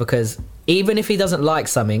props, because even if he doesn't like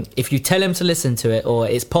something, if you tell him to listen to it or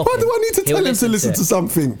it's popping, why do I need to tell him to listen to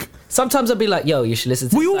something? Sometimes I'll be like, yo, you should listen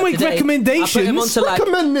to We all make recommendations.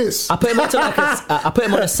 Recommend this. I put him onto I put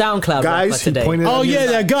him on a SoundCloud guys today. Oh yeah,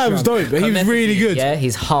 that guy was dope. He was really good. Yeah,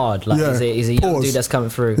 he's hard. He's a young dude that's coming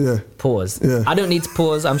through. Yeah. Pause. Yeah. I don't need to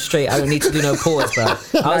pause. I'm straight. I don't need to do no pause, bro.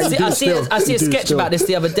 I see a sketch about this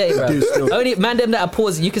the other day, bro. Only man them that are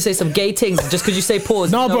pausing. You can say some gay things just because you say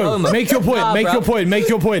pause. No, bro. Make your point. Make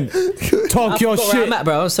your point. Talk your shit. I'm at,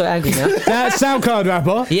 bro. I'm so angry now. That SoundCloud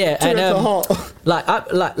rapper. Yeah, and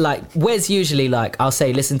like Wes usually I'll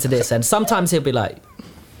say listen to this, and sometimes he'll be like,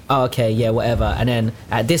 oh, okay, yeah, whatever, and then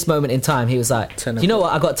at this moment in time he was like, you know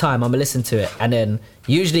what, I got time, I'm gonna listen to it, and then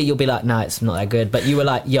usually you'll be like, nah, it's not that good, but you were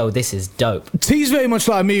like, yo, this is dope. T's very much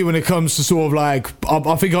like me when it comes to sort of I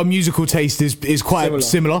think our musical taste is quite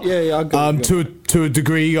similar. To a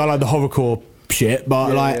degree. I like the horrorcore shit,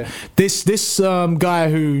 but this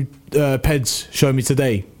guy who Peds showed me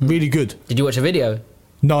today, really good. Did you watch a video?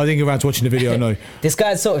 No, I didn't get around to watching the video, no. This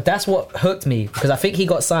guy's that's what hooked me, because I think he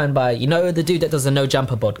got signed by, the dude that does the No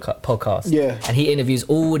Jumper podcast? Yeah. And he interviews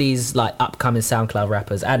all these, upcoming SoundCloud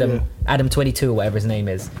rappers. Adam 22 or whatever his name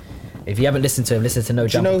is. If you haven't listened to him, listen to No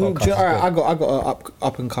Jumper podcast. I got an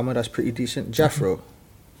up and comer that's pretty decent. Jafro.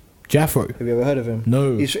 Have you ever heard of him?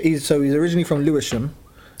 No. He's originally from Lewisham.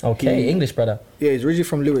 Okay, English brother. Yeah, he's originally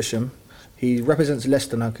from Lewisham. He represents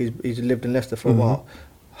Leicester now, because he's lived in Leicester for a while.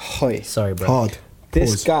 Hoi. Sorry, bro. Hard.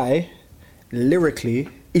 This guy, lyrically,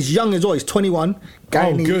 he's young as well. He's 21.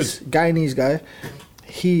 Guyanese guy.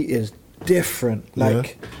 He is different.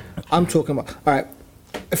 I'm talking about. All right,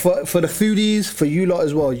 for the foodies, for you lot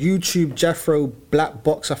as well. YouTube Jafro Black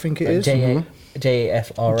Box, I think it is.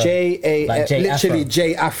 J-A-F-R-O. Literally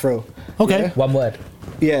J Afro. Okay. Yeah? One word.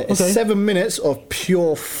 Yeah, it's 7 minutes of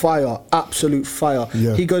pure fire, absolute fire.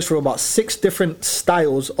 Yeah. He goes through about 6 different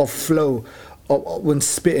styles of flow when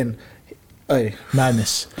spitting. Hey.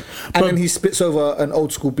 Madness. And then he spits over an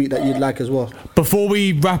old school beat that you'd like as well. Before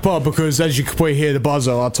we wrap up, because as you can probably hear the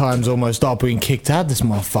buzzer, our time's almost up. Being kicked out, this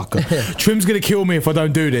motherfucker. Trim's gonna kill me if I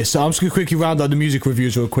don't do this. So I'm just gonna quickly round up the music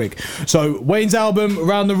reviews real quick. So Wayne's album,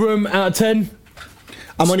 Around the Room, out of 10.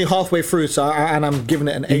 I'm only halfway through, and I'm giving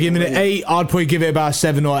it an 8. You're giving it 8. I'd probably give it about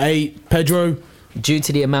 7 or 8. Pedro. Due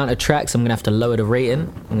to the amount of tracks, I'm going to have to lower the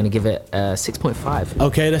rating. I'm going to give it 6.5.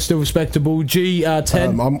 Okay, that's still respectable. G, 10,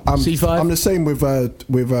 C5? I'm the same with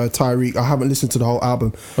Tyreek. I haven't listened to the whole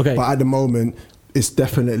album. Okay. But at the moment, it's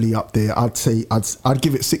definitely up there. I'd say I'd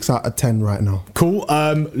give it 6 out of 10 right now. Cool.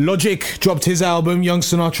 Logic dropped his album, Young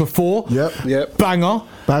Sinatra 4. Yep. Banger.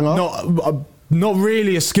 Not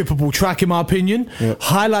really a skippable track in my opinion.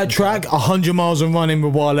 Highlight track, 100 Miles and Running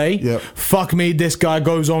with Wale. Fuck me, this guy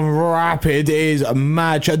goes on rapid. It is a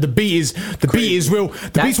mad track. The beat is real.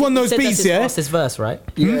 The beat's one of those beats, that's his fastest verse, right?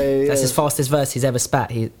 Yeah. That's his fastest verse he's ever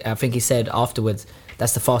spat. I think he said afterwards,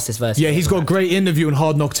 that's the fastest verse. Yeah, he's got a great interview on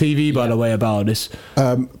Hard Knock TV, by the way, about this.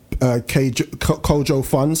 Kojo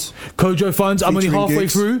Funds. I'm only halfway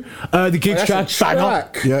through. The Gigs track, banger.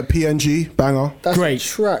 Yeah, PNG, banger. That's great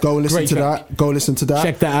track. Go listen to that. Go listen to that.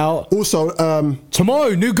 Check that out. Also,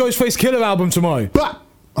 tomorrow, new Ghostface Killer album tomorrow.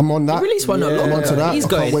 I'm on that. He released one not long I'm on to that. He's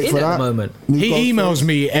going in at the moment. He emails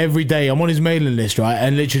me every day. I'm on his mailing list, right?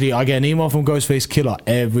 And literally, I get an email from Ghostface Killer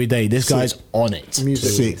every day. This guy's on it.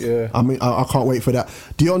 Music. I mean, I can't wait for that.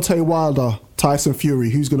 Deontay Wilder, Tyson Fury.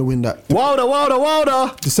 Who's going to win that?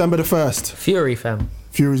 Wilder. December the 1st. Fury, fam.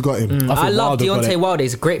 Fury's got him. I love Deontay Wilder.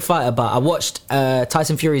 He's a great fighter, but I watched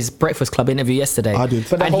Tyson Fury's Breakfast Club interview yesterday. I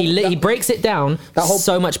did. And he breaks it down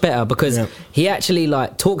so much better, because he actually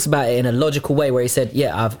talks about it in a logical way, where he said,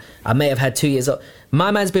 I may have had 2 years off.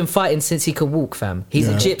 My man's been fighting since he could walk, fam. He's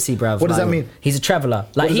a gypsy, bruv. What does that mean? He's a traveller.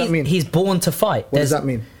 What does that mean? He's born to fight. What does that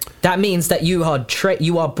mean? That means that you are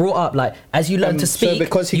brought up like as you learn to speak. So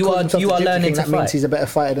because you are learning to that fight. Means he's a better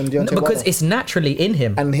fighter than Deontay Wilder. Because it's naturally in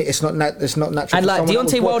him, and it's not natural. And like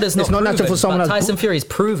Deontay Wilder's not natural for someone. Tyson Fury's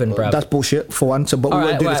proven, bro. That's bullshit for one. So, but we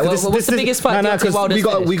won't do this. What's the biggest fight Deontay Wilder's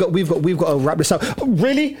we've got to wrap this up.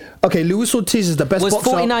 Really? Okay, Luis Ortiz is the best boxer. Was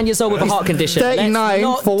 49 years old with a heart condition.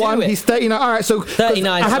 39 for one. He's 39. All right, so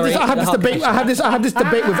 39. I had this debate. I had this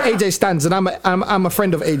debate with AJ Stans, and I'm a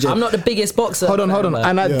friend of AJ. I'm not the biggest boxer. Hold on.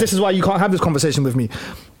 And this is why you can't have this conversation with me.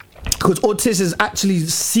 Because Ortiz is actually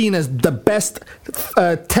seen as the best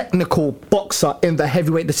technical boxer in the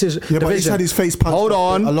heavyweight division. Yeah, but he's had his face punched. Hold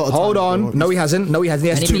on. No, he hasn't. He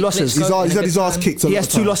has 2 losses. He's had his ass kicked. He has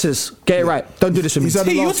 2 losses. Get it right. Don't do this with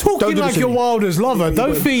me. You're talking like you're Wilder's lover.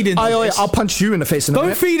 Don't feed into this. I'll punch you in the face in a minute.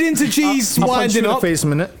 Don't feed into G's winding up. Face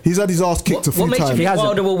in a minute. He's had his ass kicked a few times. What makes you think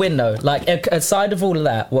Wilder will win though? Like aside of all of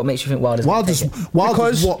that, what makes you think Wilder's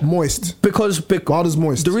moist? Because Wilder's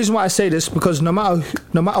moist. The reason why I say this because no matter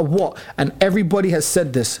what, and everybody has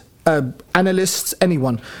said this, analysts,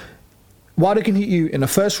 anyone. Wilder can hit you in the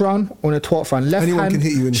first round or in the 12th round. Anyone can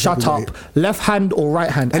hit you in shut up. Left hand or right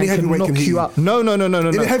hand. Any heavyweight can knock you out. No. In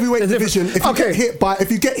the heavyweight division,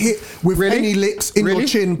 if you get hit with any licks in your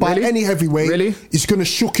chin by any heavyweight, it's gonna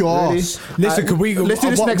shook your ass. Listen, let's do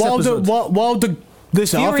this next episode. Wilder.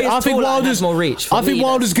 Listen, I think Wilder's more reach. I think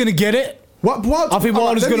Wilder's gonna get it. I think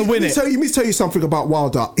Wilder's going to win it. Let me tell you something about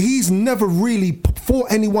Wilder. He's never really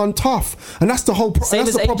fought anyone tough, and that's the whole.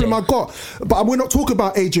 That's the problem I got. But we're not talking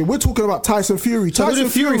about AJ. We're talking about Tyson Fury. Who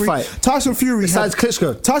did Fury fight? Tyson Fury besides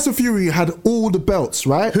Klitschko. Tyson Fury had all the belts,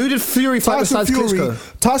 right? Who did Fury fight besides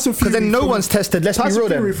Klitschko? Tyson Fury. Because then no one's tested. Let's be real.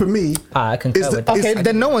 Tyson Fury for me. I concur with that. Okay,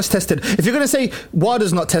 then no one's tested. If you're going to say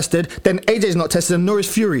Wilder's not tested, then AJ's not tested, and nor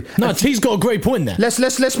is Fury. No, T's got a great point there. Let's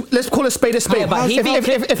call a spade a spade. But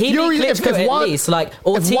if Fury, if Wilder, like.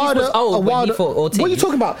 Ortiz was old when he fought Ortiz. What are you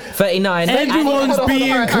talking about? 39. Everyone's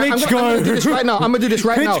being Klitschko. I'm gonna do this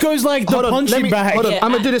right now. Klitschko's like the punching bag. Hold on.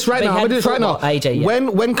 I'm gonna do this right now. AJ,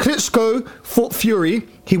 When Klitschko fought Fury,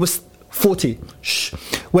 he was 40.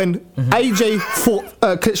 When AJ fought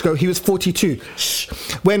Klitschko, he was 42.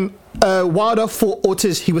 When Wilder fought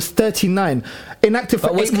Ortiz, he was 39. Inactive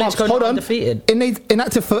for 8 months. Hold on.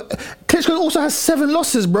 Inactive for Klitschko also has 7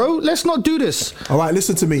 losses, bro. Let's not do this. All right,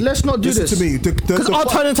 listen to me. Let's not do this. Listen to me. Because I'll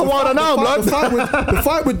turn into Wilder now, blood. The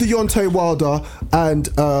fight with Deontay Wilder and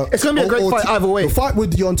it's gonna be a great fight either way. The fight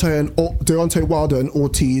with Deontay Wilder and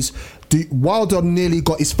Ortiz. Wilder nearly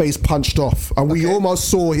got his face punched off, and we almost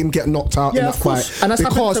saw him get knocked out in that fight. And that's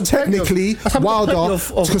because technically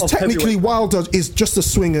Wilder is just a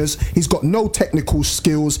swingers. He's got no technical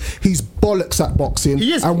skills. He's bollocks at boxing.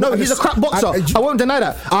 He is. He's a crap boxer. I won't deny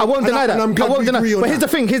that. But here's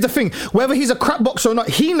the thing. Whether he's a crap boxer or not,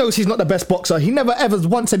 he knows he's not the best boxer. He never ever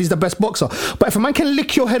once said he's the best boxer. But if a man can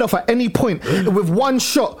lick your head off at any point with one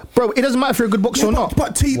shot, bro, it doesn't matter if you're a good boxer or not.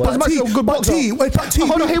 Hold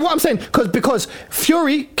on, hear what I'm saying. Because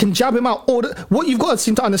Fury can jab him out. What you've got to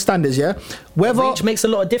seem to understand is, whether reach makes a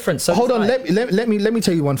lot of difference. So hold on, let me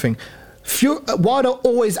tell you one thing. Wilder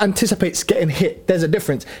always anticipates getting hit. There's a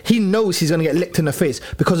difference. He knows he's going to get licked in the face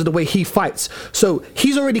because of the way he fights. So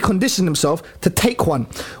he's already conditioned himself to take one.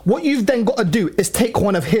 What you've then got to do is take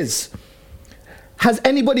one of his. Has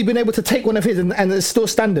anybody been able to take one of his and is still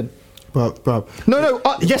standing? Bro. No.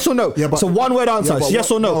 Yes or no? So one word answer.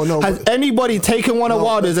 Yes or no? Has anybody taken one of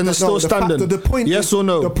Wilder's and is still standing? The point yes or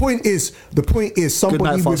no? The point is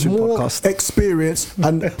somebody with more experience,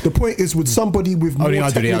 and the point is with somebody with more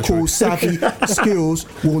technical savvy skills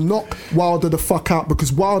will knock Wilder the fuck out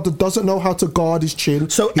because Wilder doesn't know how to guard his chin.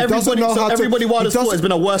 So everybody Wilder's fought has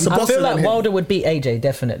been a worse boxer. I feel like Wilder would beat AJ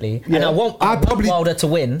definitely, and I want Wilder to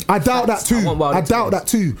win. I doubt that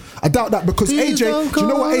too. I doubt that because AJ. Do you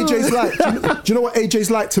know what AJ's like? Do you know what AJ's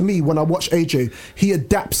like to me when I watch AJ? He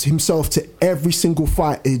adapts himself to every single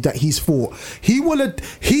fight that he's fought. He's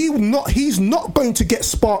not going to get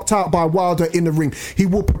sparked out by Wilder in the ring. He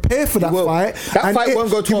will prepare for that fight. That fight won't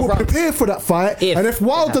go 12 rounds. He will prepare for that fight. And if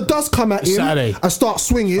Wilder does come at him and start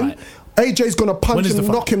swinging, AJ's gonna punch him and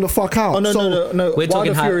knock him the fuck out. Oh, no. We're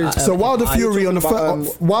talking Fury. So Wilder Fury on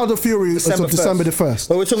the Wilder Fury is on December the 1st.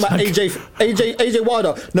 But we're talking about AJ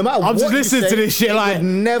Wilder. No matter I'm what just listening to this shit like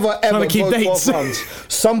never ever go 12 rounds.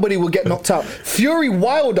 Somebody will get knocked out. Fury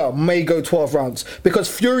Wilder may go 12 rounds because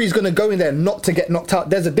Fury's gonna go in there not to get knocked out.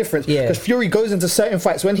 There's a difference. Because Fury goes into certain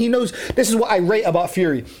fights when he knows. This is what I rate about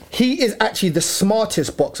Fury. He is actually the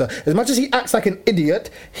smartest boxer. As much as he acts like an idiot,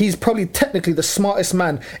 he's probably technically the smartest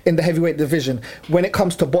man in the heavyweight heavyweight division when it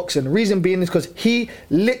comes to boxing. Reason being is because he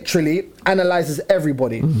literally analyzes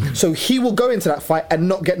everybody. So he will go into that fight and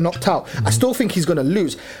not get knocked out. I still think he's going to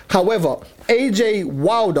lose. However, AJ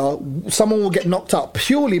Wilder, someone will get knocked out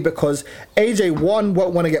purely because AJ, 1,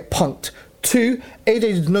 won't want to get punked. 2, AJ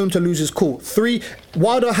is known to lose his cool. 3,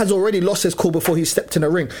 Wilder has already lost his cool before he stepped in the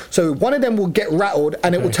ring. So one of them will get rattled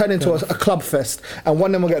and it will turn into a club fest, and one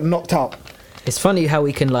of them will get knocked out. It's funny how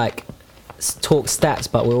we can like talk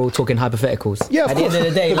stats, but we're all talking hypotheticals. Yeah, at the end of the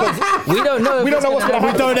day, we don't know. We don't know what's going to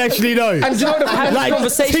happen. We don't actually know. And do you know the I have this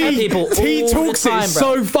conversation with people T all talks the time, it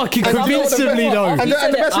so fucking convincingly though. And the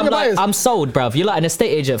best thing about it is, I'm sold, bruv. You're like an estate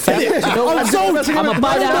agent. Fam. You know what? I'm sold. I'm gonna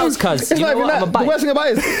buy the house, cuz. It's not even that. The worst thing about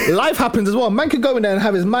it is life happens as well. Man could go in there and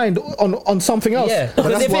have his mind on something else. Yeah,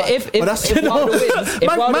 because if Wilder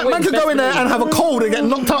wins, man could go in there and have a cold and get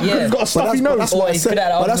knocked out because he's got a stuffy nose. That's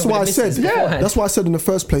why I said. That's why I said in the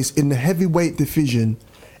first place, in the heavyweight division,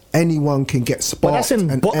 anyone can get sparked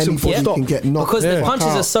and boxing, anybody can get knocked because the punches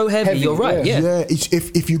are so heavy. You're right. Yeah.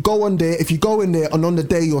 If you go in there and on the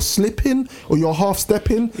day you're slipping or you're half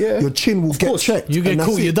stepping, your chin will get checked. You get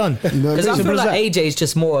caught, you're done. Because I feel like AJ is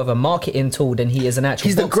just more of a marketing tool than he is an actual.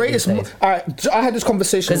 He's the greatest. All right, I had this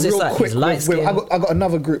conversation real quick. I got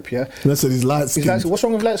another group. Yeah, that's what he's light skin. What's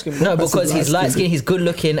wrong with light skin? No, because he's light skin, he's good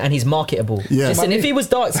looking, and he's marketable. Yeah. Listen, if he was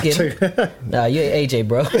dark skin, nah, you ain't AJ,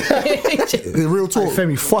 bro. Real talk,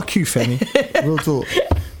 Femi. Fuck you, Femi.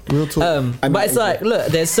 Real talk. But it's like, look,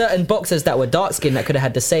 there's certain boxers that were dark skinned that could have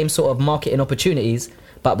had the same sort of marketing opportunities,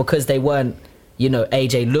 but because they weren't,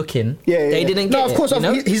 AJ looking, they didn't get it. No, of course, and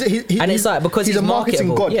it's like because he's a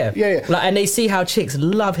marketing god. Yeah. Like, and they see how chicks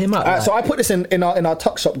love him up. So I put this in our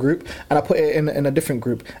Tuck Shop group, and I put it in a different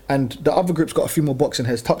group, and the other group's got a few more boxing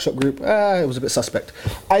heads. Tuck Shop group, it was a bit suspect.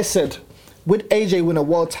 I said, would AJ win a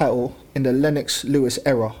world title in the Lennox Lewis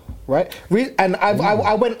era? Right, and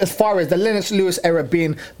I went as far as the Lennox Lewis era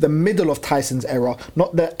being the middle of Tyson's era,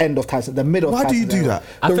 not the end of Tyson, the middle. Why of Tyson's do you do era.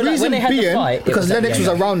 that? The reason being because Lennox was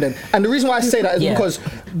around then, and the reason why I say that is because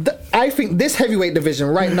I think this heavyweight division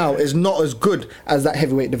right now is not as good as that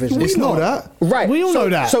heavyweight division. We know that, right? We all know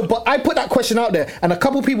that. So, but I put that question out there, and a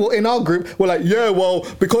couple people in our group were like, "Yeah, well,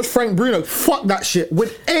 because Frank Bruno, fuck that shit." Would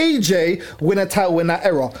AJ win a title in that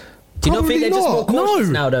era? Do you not think they're just more cautious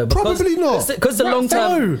now, though? Probably not. Because the long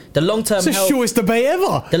term, it's the shortest debate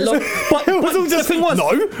ever. But the thing was,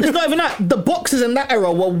 it's not even that. The boxers in that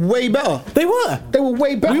era were way better. They were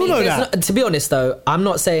way better. We all know that. To be honest, though, I'm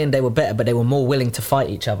not saying they were better, but they were more willing to fight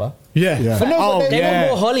each other. Yeah. They were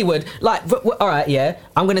more Hollywood. Like, all right,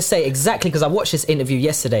 I'm going to say exactly because I watched this interview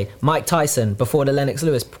yesterday. Mike Tyson before the Lennox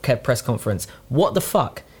Lewis press conference. What the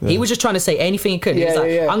fuck? Yeah. He was just trying to say anything he could. He was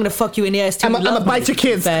like, I'm going to fuck you in the ass till I'm going to bite your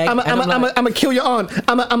kids. I'm going to kill your aunt.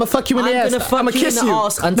 I'm going to fuck you in the ass. I'm going to kiss you.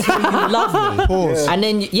 Ass until you love me. Pause. And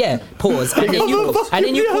then, pause. And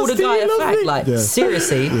then you call the guy a fact. Like,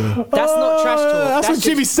 seriously, that's not trash talk. That's what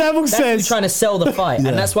Jimmy Savile says. That's trying to sell the fight.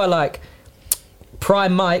 And that's why, like,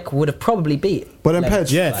 Prime Mike would have probably beat. But then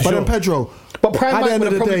Pedro. But at the end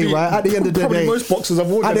of the day, right? At the end of the day, most boxers have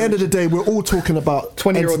won. At the end of the day, we're all talking about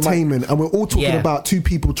entertainment, and we're all talking about two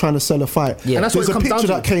people trying to sell a fight. Yeah. And that's there's a picture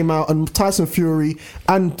that came out, and Tyson Fury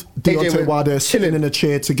and Deontay Wilder sitting in a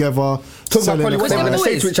chair together, talking about what they're going to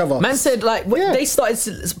say to each other. Man said like they started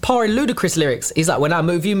parring ludicrous lyrics. He's like, "When I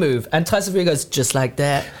move, you move," and Tyson Fury goes, "Just like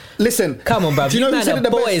that." Listen, come on, bro. Do you know who said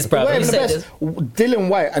the boys, bro? Dylan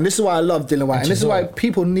White, and this is why I love Dylan White, and this is why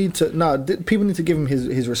people need to give him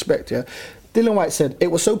his respect. Yeah. Dylan White said, it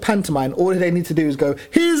was so pantomime, all they need to do is go,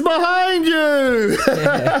 he's behind you!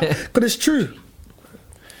 But it's true.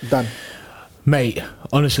 Done. Mate,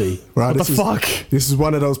 honestly, what the fuck? This is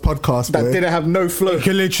one of those podcasts that didn't have no flow. It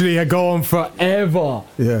can literally go on forever.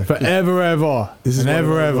 Yeah. Forever, ever. This is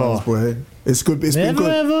ever. Boy. It's good. It's been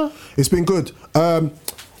good. Ever. It's been good.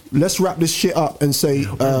 Let's wrap this shit up and say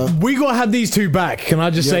we gotta have these two back. Can I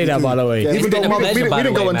just say that, by the way? Yeah, even though we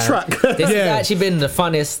didn't go on track. This has actually been the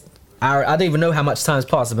funnest hour. I don't even know how much time's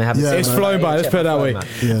passed. I've been having. It's flown by. Let's put it that way.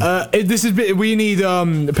 This is. We need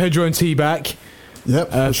Pedro and Tee back.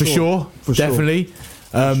 Yep, for sure. Definitely.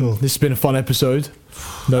 This has been a fun episode.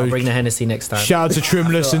 I'll bring the Hennessy next time. Shout out to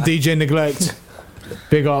Trimless and DJ Neglect.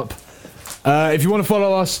 Big up. If you want to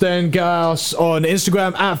follow us, then get us on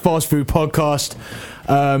Instagram at Fast Food Podcast.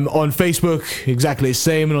 On Facebook, exactly the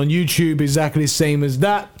same, and on YouTube, exactly the same as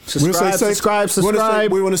that.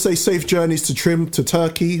 Subscribe. We want to say safe journeys to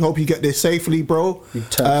Turkey. Hope you get there safely, bro.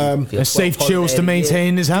 A safe chills to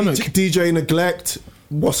maintain his hammock. DJ Neglect.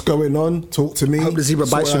 What's going on? Talk to me. I hope the zebra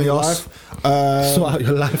bites on your ass. Sort out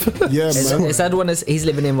your life. Yeah, man. It's that one. He's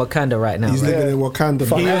living in Wakanda right now. He's living in Wakanda.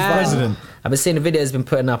 He is president. I've been seeing the videos he's been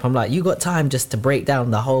putting up. I'm like, you got time just to break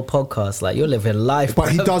down the whole podcast? Like, you're living life.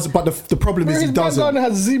 But he does. But the problem is he doesn't. His back garden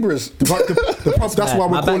has zebras. That's why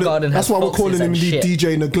we're calling. That's why we're calling him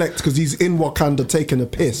DJ Neglect, because he's in Wakanda taking a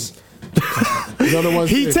piss. He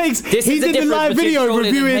did the live video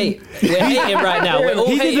reviewing. We're hating right now. We're all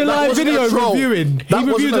he did the live video reviewing. He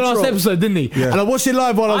reviewed the last episode, didn't he? Yeah. And I watched it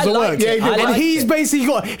live while I was at work. And he's basically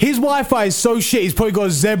got his Wi-Fi is so shit. He's probably got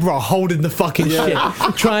a zebra holding the fucking shit,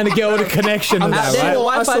 trying to get all the connection and that. Right?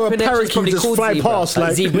 I saw a parakeet just fly past,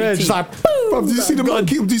 like just like. Bro, do you see the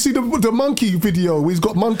monkey? Do you see the monkey video? He's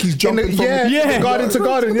got monkeys jumping from garden to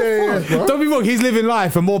garden. Yeah. Don't be wrong. He's living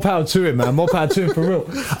life, and more power to him, man. More power to him for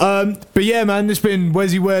real. But yeah, man, it's been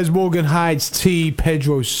Wesey and Hytes, Tee,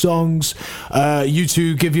 Pedro Songs. You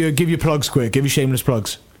two give your plugs quick. Give your shameless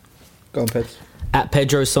plugs. Go on, Peds. At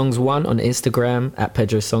Pedro Songs 1 on Instagram. At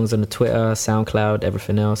Pedro Songs on the Twitter, SoundCloud,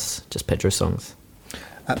 everything else. Just Pedro Songs.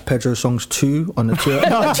 At Pedro Songs 2 on the Twitter.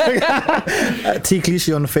 At T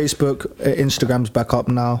Clichy on the Facebook. Instagram's back up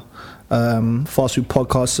now. Fast Food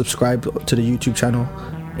Podcast. Subscribe to the YouTube channel,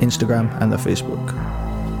 Instagram, and the Facebook.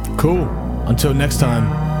 Cool. Until next time.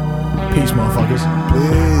 Peace, motherfuckers.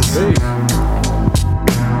 Peace.